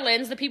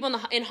Netherlands, the people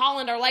in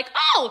Holland are like,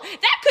 oh,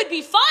 that could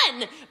be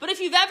fun. But if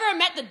you've ever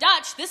met the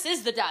Dutch, this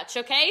is the Dutch,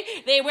 okay?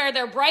 They wear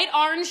their bright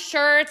orange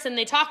shirts and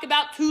they talk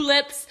about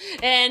tulips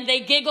and they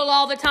giggle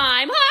all the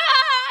time. An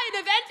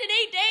event in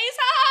 8 days.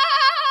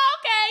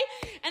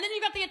 Okay. And then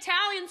you've got the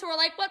Italians who are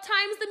like, what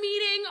time's the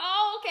meeting?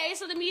 Oh, okay.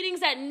 So the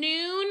meeting's at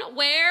noon.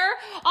 Where?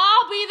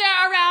 I'll be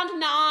there around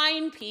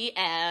 9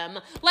 p.m.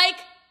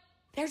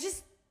 They're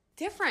just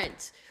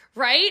different.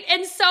 Right?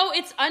 And so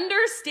it's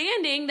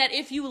understanding that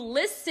if you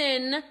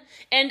listen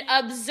and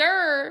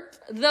observe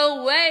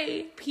the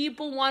way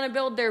people want to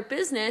build their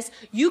business,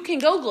 you can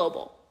go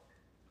global.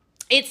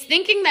 It's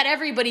thinking that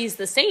everybody's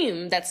the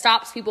same that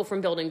stops people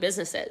from building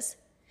businesses.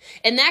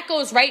 And that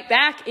goes right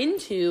back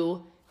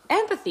into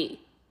empathy.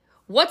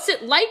 What's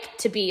it like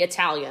to be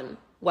Italian?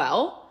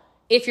 Well,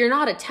 if you're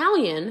not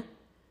Italian,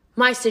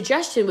 my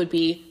suggestion would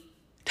be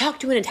talk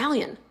to an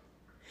Italian.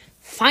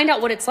 Find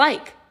out what it's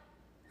like.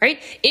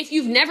 right? If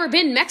you've never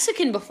been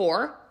Mexican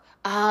before,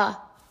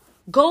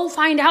 go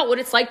find out what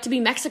it's like to be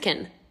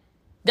Mexican.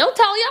 They'll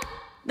tell you.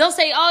 They'll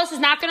say, oh, this is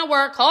not going to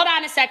work. Hold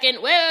on a second.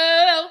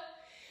 Whoa.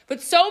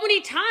 But so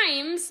many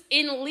times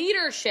in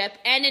leadership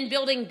and in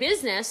building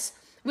business,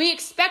 we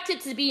expect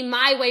it to be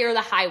my way or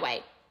the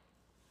highway.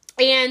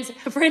 And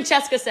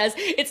Francesca says,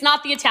 it's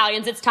not the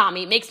Italians, it's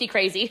Tommy. It makes me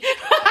crazy.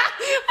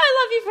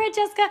 I love you,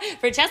 Francesca.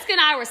 Francesca and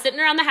I were sitting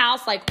around the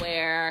house like,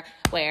 where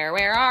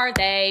are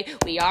they?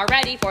 We are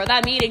ready for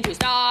the meeting to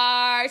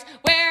start.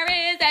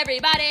 Where is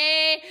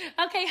everybody?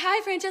 Okay,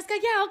 hi, Francesca.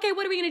 Yeah, okay,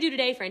 what are we going to do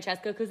today,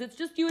 Francesca? Because it's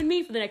just you and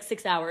me for the next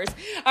 6 hours.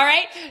 All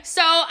right?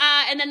 So,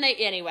 and then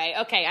anyway,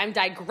 okay, I'm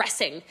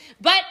digressing.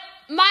 But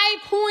my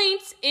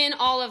point in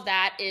all of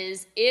that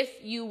is if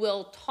you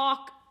will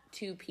talk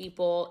to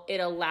people,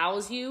 it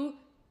allows you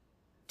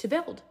to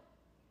build.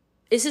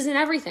 This isn't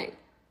everything.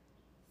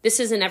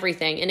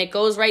 And it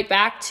goes right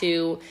back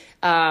to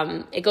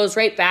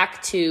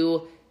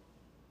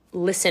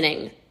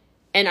listening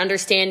and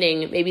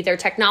understanding maybe their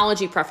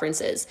technology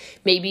preferences,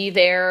 maybe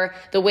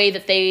the way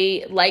that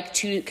they like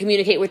to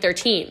communicate with their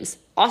teams,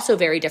 also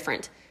very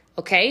different.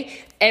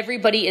 Okay?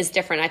 Everybody is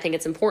different. I think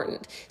it's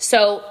important.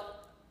 So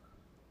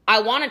I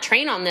want to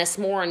train on this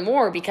more and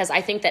more because I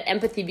think that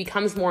empathy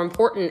becomes more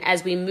important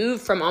as we move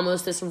from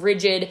almost this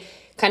rigid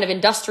kind of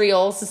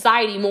industrial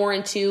society more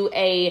into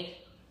a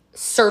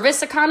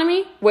service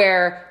economy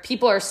where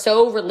people are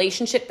so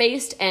relationship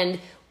based and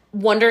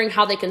wondering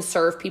how they can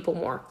serve people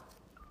more.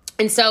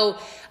 And so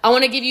I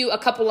want to give you a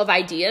couple of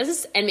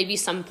ideas and maybe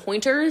some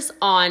pointers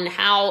on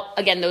how,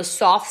 again, those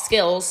soft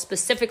skills,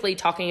 specifically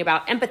talking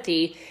about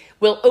empathy,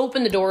 will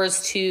open the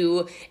doors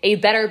to a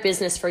better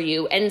business for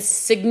you and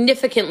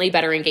significantly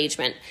better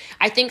engagement.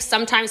 I think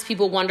sometimes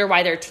people wonder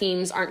why their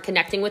teams aren't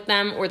connecting with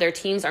them or their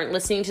teams aren't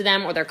listening to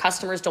them or their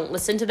customers don't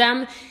listen to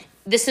them.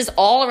 This is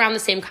all around the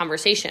same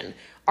conversation.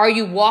 Are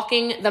you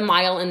walking the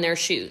mile in their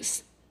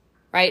shoes,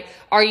 right?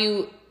 Are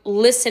you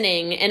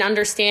listening and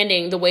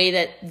understanding the way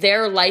that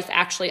their life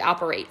actually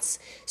operates?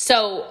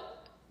 So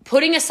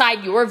putting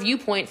aside your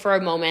viewpoint for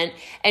a moment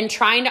and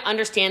trying to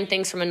understand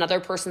things from another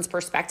person's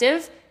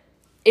perspective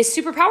is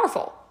super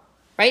powerful,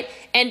 right?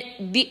 And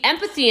the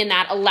empathy in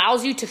that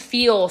allows you to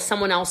feel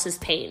someone else's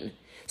pain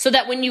so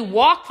that when you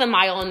walk the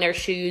mile in their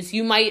shoes,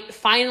 you might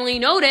finally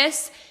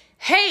notice,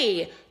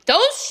 hey,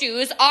 those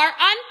shoes are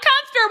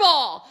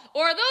uncomfortable,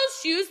 or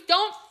those shoes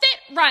don't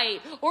fit right,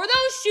 or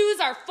those shoes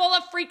are full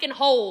of freaking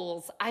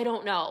holes. I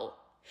don't know.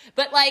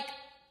 But like,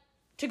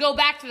 to go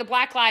back to the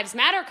Black Lives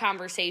Matter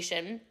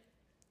conversation,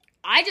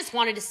 I just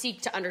wanted to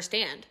seek to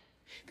understand.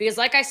 Because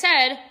like I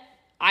said,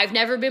 I've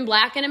never been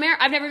black in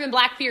America. I've never been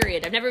black,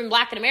 period. I've never been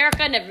black in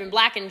America, never been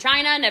black in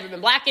China, never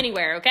been black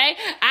anywhere, okay?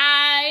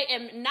 I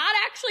am not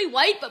actually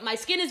white, but my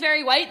skin is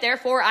very white,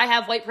 therefore I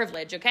have white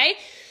privilege, okay?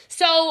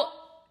 So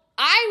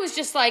I was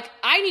just like,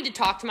 I need to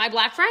talk to my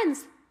black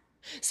friends.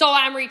 So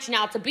I'm reaching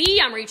out to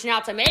B, I'm reaching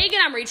out to Megan,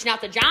 I'm reaching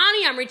out to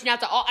Johnny, I'm reaching out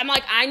to all, I'm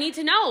like, I need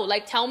to know,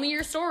 like, tell me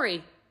your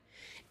story.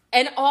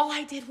 And all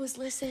I did was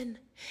listen.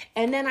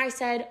 And then I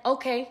said,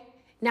 okay,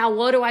 now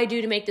what do I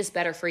do to make this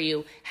better for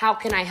you? How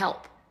can I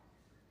help?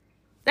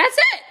 That's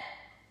it.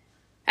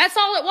 That's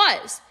all it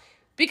was.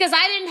 Because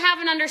I didn't have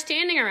an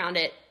understanding around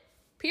it,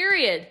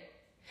 period.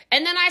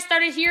 And then I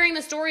started hearing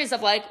the stories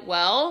of like,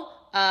 well,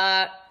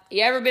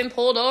 you ever been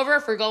pulled over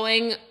for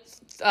going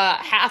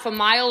half a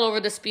mile over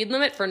the speed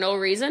limit for no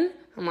reason?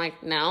 I'm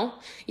like, no.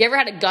 You ever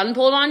had a gun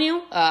pulled on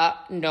you?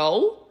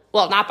 No.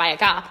 Well, not by a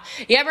cop.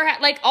 You ever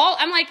had like all,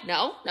 I'm like,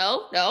 no.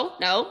 What?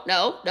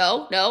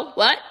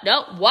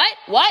 No, what?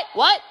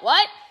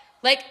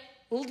 Like,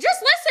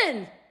 just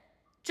listen.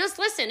 Just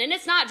listen. And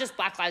it's not just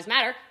Black Lives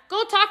Matter.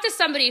 Go talk to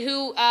somebody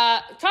who,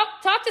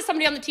 talk to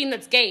somebody on the team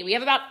that's gay. We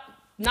have about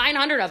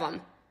 900 of them,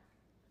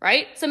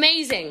 right? It's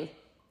amazing.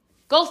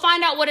 Go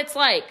find out what it's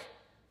like.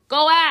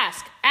 Go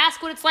ask.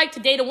 Ask what it's like to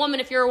date a woman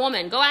if you're a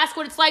woman. Go ask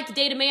what it's like to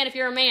date a man if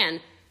you're a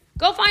man.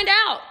 Go find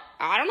out.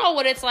 I don't know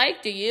what it's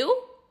like. Do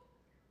you?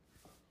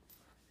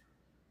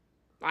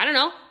 I don't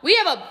know. We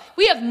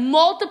have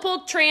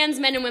multiple trans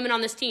men and women on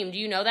this team. Do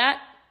you know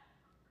that?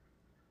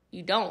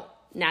 You don't.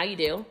 Now you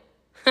do.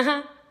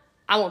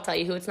 I won't tell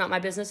you who. It's not my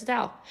business to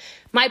tell.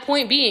 My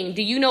point being,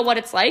 do you know what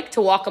it's like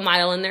to walk a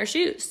mile in their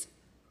shoes?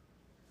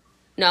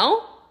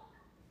 No?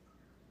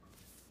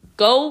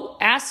 Go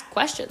ask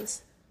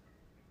questions.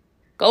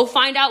 Go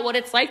find out what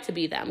it's like to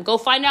be them. Go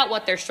find out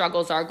what their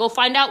struggles are. Go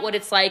find out what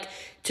it's like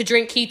to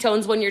drink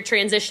ketones when you're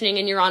transitioning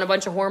and you're on a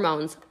bunch of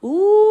hormones.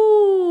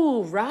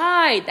 Ooh,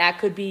 right. That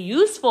could be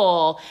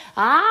useful.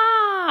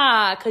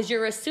 Because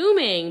you're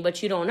assuming,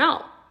 but you don't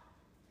know.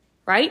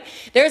 Right?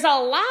 There's a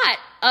lot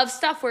of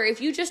stuff where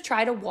if you just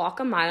try to walk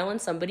a mile in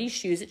somebody's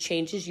shoes, it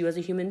changes you as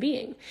a human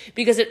being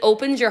because it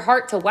opens your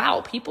heart to,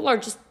 wow, people are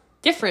just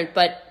different,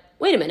 but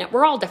wait a minute,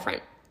 we're all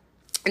different.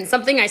 And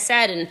something I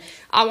said, and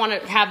I want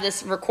to have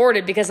this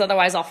recorded because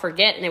otherwise I'll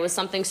forget, and it was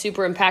something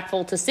super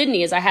impactful to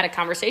Sydney, is I had a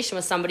conversation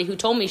with somebody who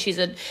told me she's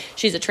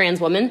a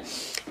trans woman,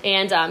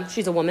 and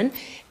she's a woman,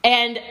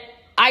 and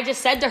I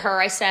just said to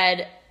her, I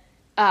said,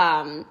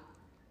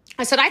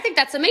 I said, I think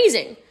that's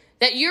amazing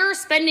that you're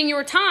spending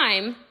your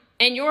time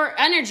and your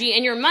energy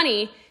and your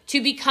money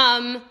to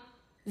become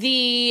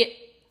the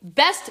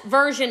best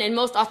version and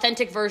most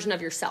authentic version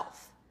of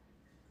yourself.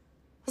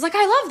 I was like,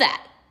 I love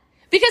that.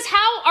 Because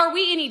how are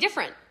we any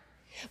different?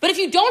 But if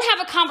you don't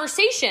have a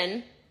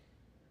conversation,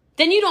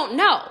 then you don't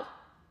know.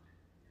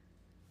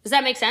 Does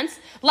that make sense?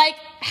 Like,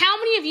 how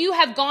many of you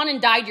have gone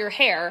and dyed your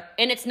hair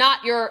and it's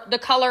not the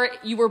color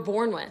you were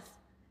born with?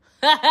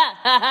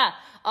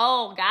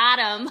 Oh, got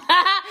him.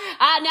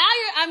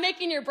 I'm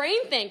making your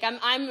brain think.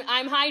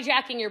 I'm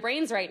hijacking your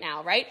brains right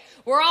now, right?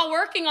 We're all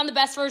working on the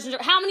best versions.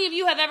 How many of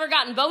you have ever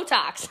gotten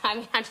Botox?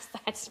 I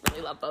just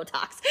really love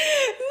Botox.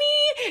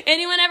 Me.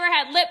 Anyone ever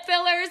had lip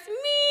fillers?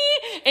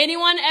 Me.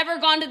 Anyone ever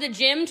gone to the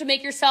gym to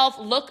make yourself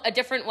look a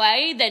different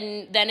way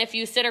than if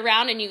you sit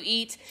around and you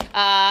eat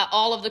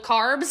all of the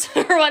carbs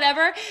or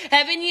whatever?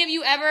 Have any of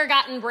you ever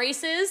gotten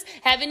braces?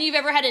 Have any of you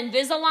ever had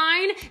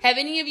Invisalign? Have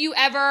any of you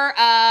ever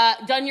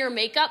done your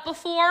makeup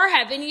before?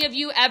 Have any of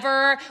you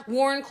ever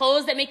worn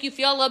clothes that make you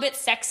feel a little bit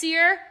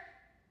sexier?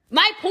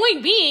 My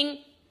point being,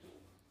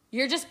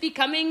 you're just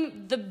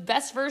becoming the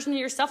best version of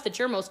yourself that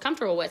you're most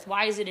comfortable with.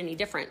 Why is it any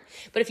different?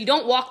 But if you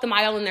don't walk the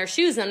mile in their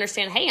shoes and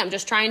understand, hey, I'm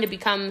just trying to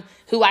become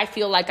who I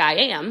feel like I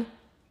am,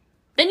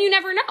 then you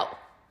never know.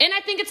 And I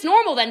think it's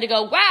normal then to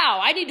go,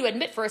 wow, I need to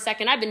admit for a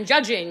second, I've been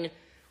judging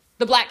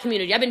the Black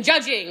community. I've been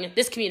judging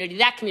this community,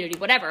 that community,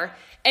 whatever,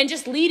 and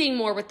just leading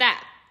more with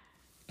that.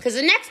 Because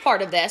the next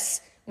part of this,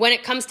 when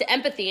it comes to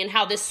empathy and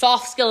how this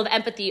soft skill of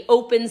empathy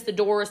opens the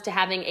doors to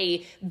having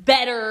a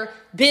better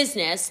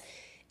business,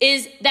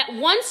 is that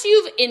once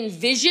you've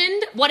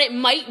envisioned what it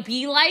might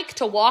be like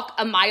to walk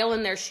a mile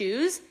in their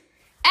shoes,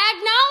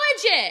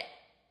 acknowledge it,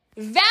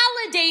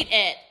 validate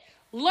it,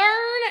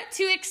 learn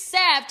to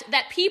accept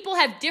that people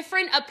have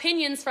different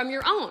opinions from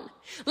your own.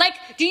 Like,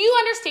 do you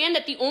understand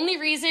that the only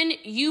reason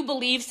you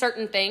believe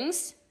certain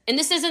things, and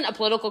this isn't a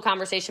political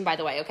conversation, by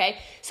the way, okay?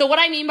 So what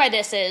I mean by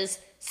this is,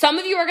 some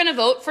of you are going to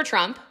vote for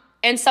Trump,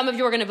 and some of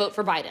you are going to vote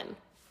for Biden.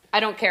 I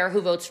don't care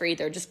who votes for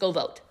either. Just go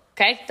vote,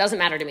 okay? Doesn't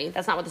matter to me.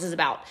 That's not what this is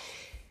about.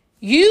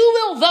 You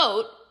will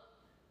vote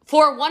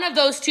for one of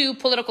those two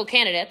political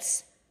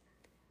candidates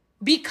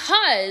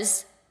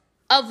because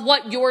of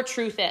what your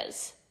truth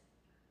is.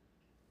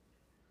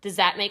 Does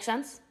that make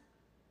sense?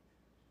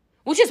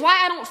 Which is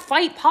why I don't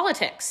fight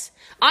politics.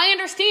 I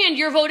understand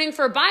you're voting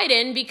for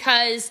Biden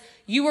because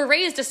you were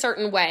raised a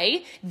certain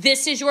way.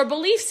 This is your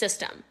belief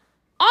system.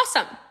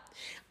 Awesome.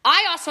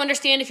 I also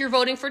understand if you're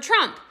voting for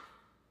Trump.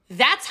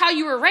 That's how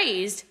you were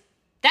raised.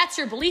 That's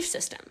your belief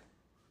system,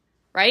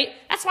 right?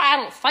 That's why I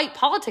don't fight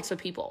politics with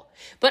people.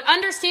 But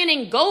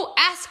understanding, go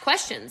ask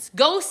questions.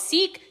 Go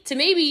seek to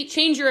maybe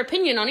change your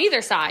opinion on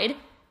either side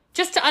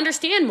just to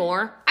understand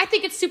more. I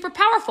think it's super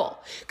powerful.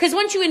 Because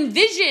once you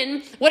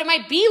envision what it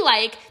might be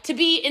like to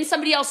be in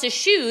somebody else's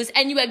shoes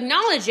and you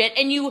acknowledge it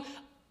and you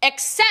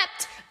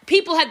accept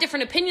people have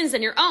different opinions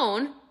than your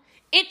own,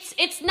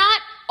 it's not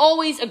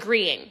always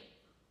agreeing.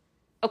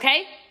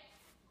 Okay?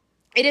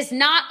 It is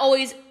not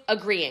always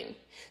agreeing.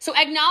 So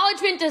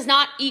acknowledgement does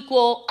not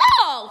equal,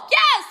 oh,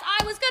 yes,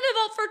 I was going to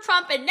vote for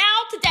Trump and now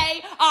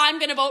today I'm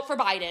going to vote for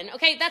Biden.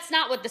 Okay? That's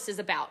not what this is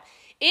about.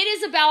 It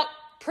is about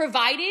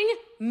providing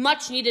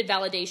much needed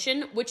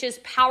validation, which is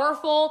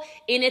powerful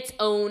in its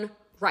own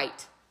right.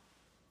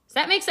 Does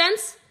that make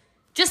sense?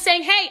 Just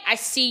saying, hey, I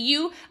see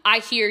you, I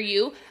hear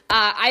you,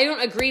 I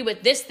don't agree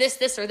with this,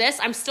 or this.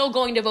 I'm still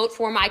going to vote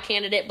for my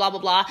candidate, blah, blah,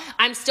 blah.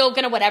 I'm still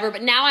going to whatever,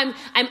 but now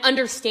I'm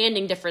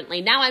understanding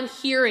differently. Now I'm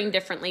hearing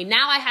differently.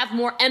 Now I have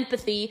more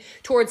empathy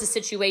towards the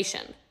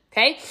situation,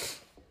 okay?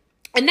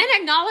 And then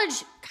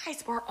acknowledge,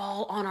 guys, we're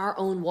all on our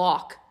own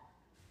walk.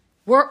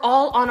 We're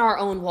all on our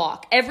own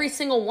walk. Every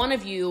single one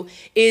of you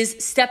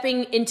is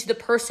stepping into the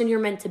person you're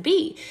meant to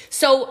be.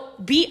 So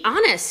be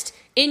honest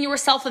in your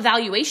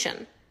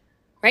self-evaluation.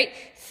 Right?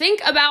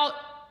 Think about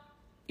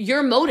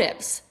your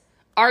motives.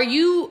 Are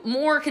you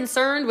more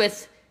concerned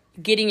with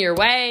getting your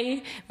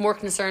way, more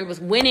concerned with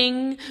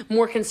winning,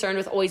 more concerned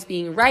with always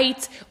being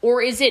right?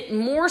 Or is it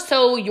more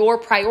so your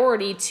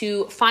priority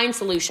to find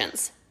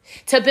solutions,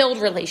 to build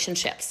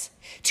relationships,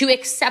 to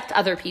accept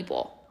other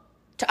people,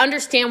 to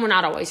understand we're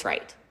not always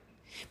right?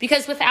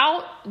 Because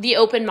without the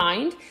open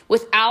mind,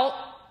 without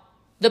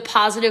the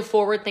positive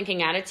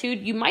forward-thinking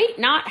attitude, you might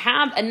not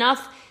have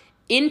enough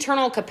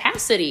internal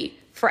capacity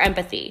for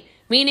empathy,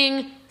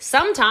 meaning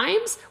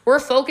sometimes we're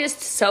focused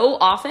so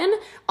often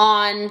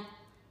on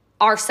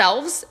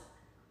ourselves,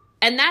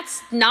 and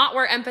that's not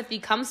where empathy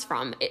comes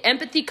from.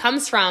 Empathy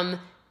comes from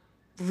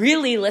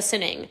really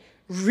listening,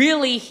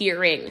 really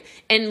hearing,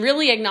 and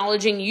really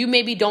acknowledging you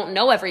maybe don't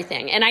know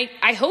everything. And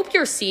I hope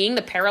you're seeing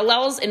the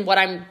parallels in what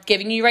I'm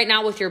giving you right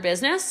now with your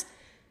business,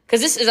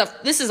 because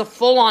this is a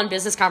full-on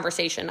business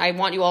conversation. I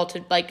want you all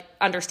to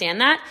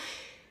understand that.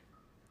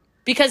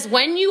 Because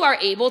when you are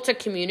able to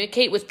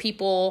communicate with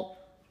people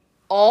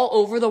all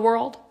over the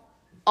world,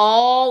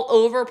 all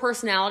over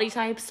personality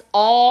types,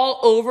 all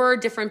over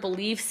different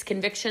beliefs,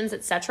 convictions,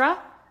 etc.,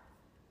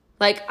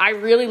 Like, I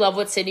really love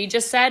what Sydney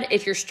just said.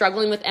 If you're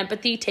struggling with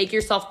empathy, take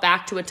yourself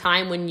back to a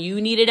time when you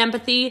needed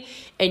empathy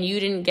and you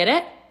didn't get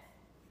it,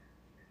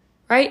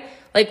 right?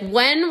 Like,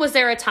 when was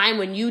there a time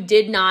when you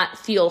did not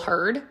feel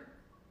heard?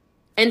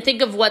 And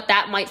think of what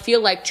that might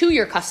feel like to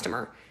your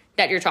customer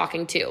that you're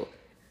talking to.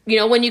 You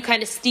know, when you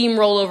kind of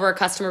steamroll over a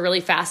customer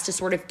really fast to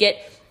sort of get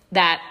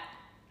that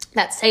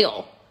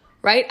sale,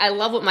 right? I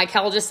love what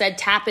Michael just said,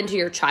 tap into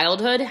your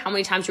childhood. How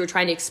many times you were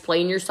trying to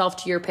explain yourself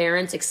to your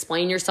parents,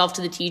 explain yourself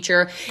to the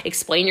teacher,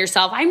 explain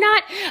yourself. I'm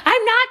not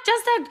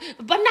just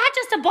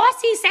a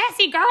bossy,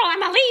 sassy girl.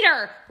 I'm a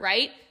leader,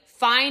 right?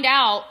 Find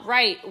out,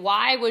 right,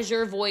 why was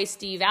your voice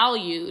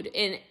devalued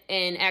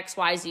in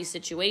XYZ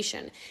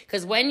situation?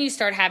 Because when you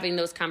start having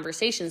those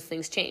conversations,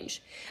 things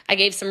change. I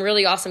gave some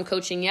really awesome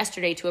coaching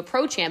yesterday to a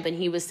pro champ, and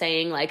he was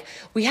saying, like,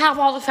 we have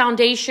all the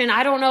foundation.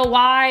 I don't know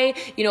why,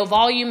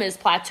 volume is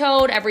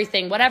plateaued,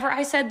 everything, whatever.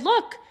 I said,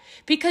 look,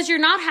 because you're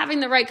not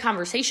having the right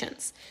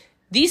conversations.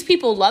 These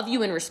people love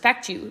you and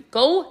respect you.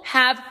 Go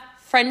have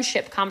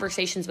friendship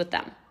conversations with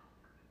them.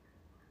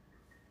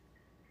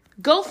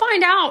 Go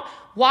find out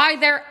why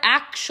they're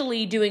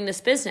actually doing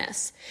this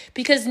business,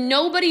 because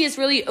nobody is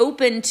really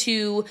open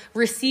to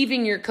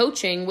receiving your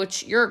coaching,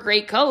 which you're a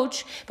great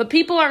coach, but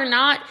people are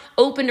not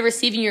open to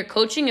receiving your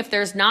coaching if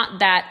there's not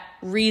that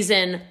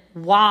reason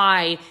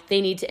why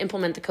they need to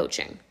implement the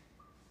coaching.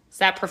 Is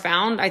that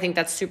profound? I think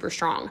that's super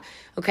strong.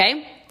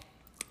 Okay.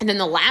 And then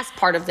the last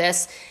part of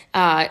this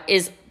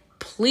is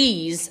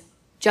please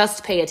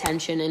just pay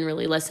attention and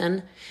really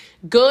listen.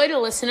 Good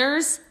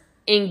listeners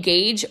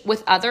engage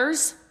with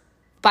others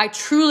by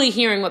truly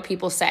hearing what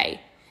people say.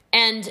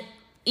 And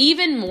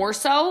even more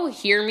so,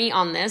 hear me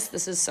on this.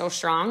 This is so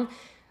strong.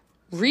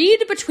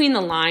 Read between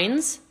the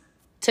lines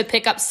to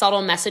pick up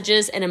subtle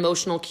messages and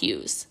emotional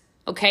cues.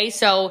 Okay,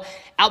 so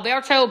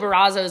Alberto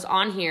Barrazzo is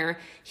on here.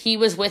 He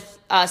was with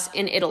us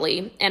in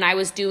Italy, and I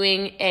was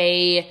doing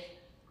an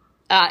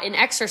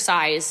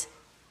exercise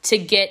to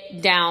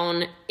get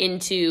down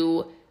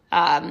into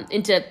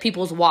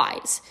people's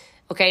whys.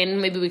 Okay,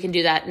 and maybe we can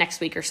do that next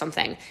week or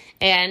something.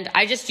 And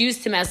I just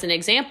used him as an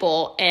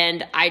example,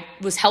 and I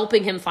was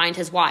helping him find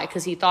his why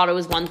because he thought it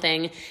was one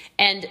thing.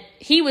 And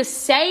he was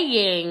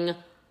saying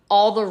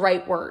all the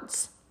right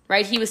words,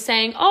 right? He was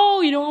saying,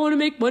 oh, I want to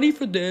make money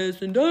for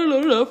this and blah,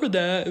 blah, blah, for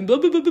that and blah,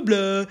 blah, blah, blah,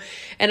 blah.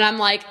 And I'm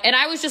like, and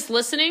I was just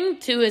listening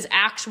to his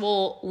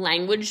actual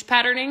language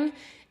patterning,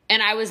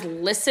 and I was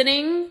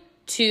listening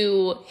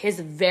to his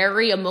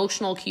very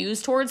emotional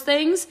cues towards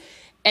things.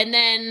 And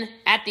then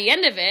at the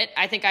end of it,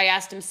 I think I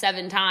asked him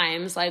 7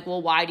 times, like,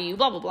 well, why do you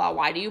blah, blah, blah?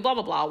 Why do you blah,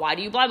 blah, blah? Why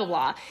do you blah, blah,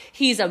 blah?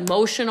 He's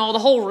emotional. The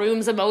whole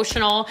room's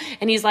emotional.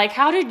 And he's like,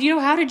 how did you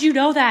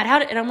know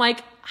that? And I'm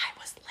like, I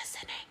was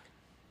listening.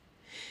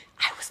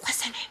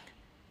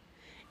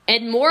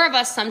 And more of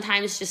us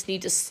sometimes just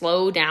need to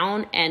slow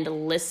down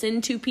and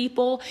listen to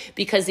people,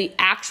 because the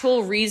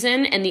actual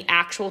reason and the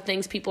actual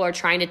things people are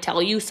trying to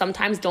tell you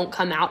sometimes don't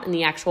come out in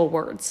the actual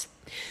words.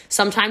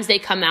 Sometimes they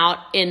come out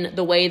in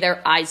the way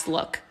their eyes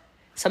look.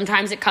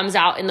 Sometimes it comes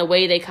out in the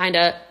way they kind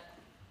of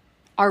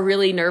are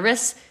really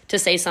nervous to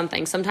say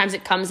something. Sometimes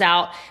it comes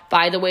out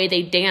by the way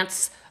they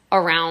dance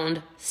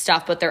around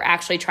stuff, but they're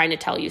actually trying to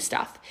tell you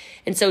stuff.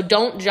 And so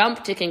don't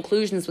jump to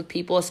conclusions with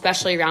people,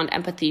 especially around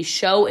empathy.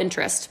 Show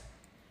interest.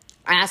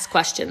 Ask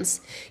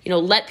questions.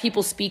 Let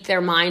people speak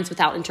their minds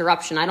without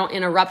interruption. I don't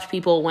interrupt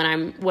people when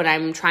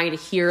I'm trying to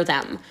hear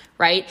them,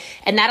 right?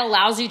 And that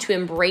allows you to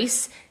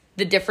embrace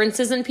the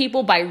differences in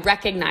people by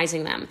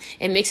recognizing them.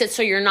 It makes it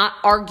so you're not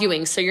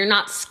arguing, so you're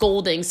not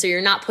scolding, so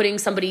you're not putting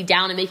somebody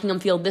down and making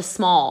them feel this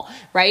small,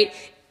 right?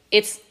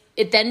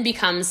 It then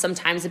becomes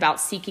sometimes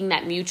about seeking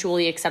that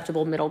mutually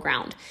acceptable middle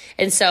ground.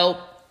 And so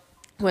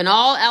when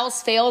all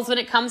else fails when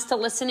it comes to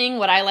listening,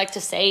 what I like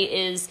to say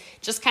is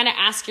just kind of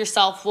ask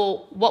yourself,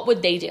 well, what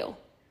would they do?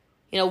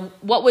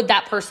 What would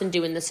that person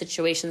do in this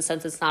situation,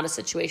 since it's not a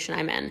situation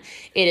I'm in?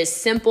 It is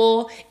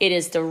simple, it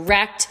is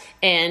direct,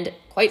 and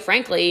quite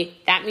frankly,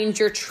 that means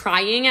you're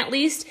trying at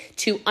least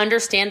to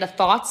understand the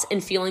thoughts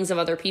and feelings of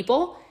other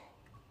people,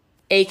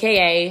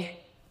 aka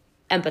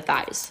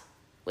empathize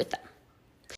with them.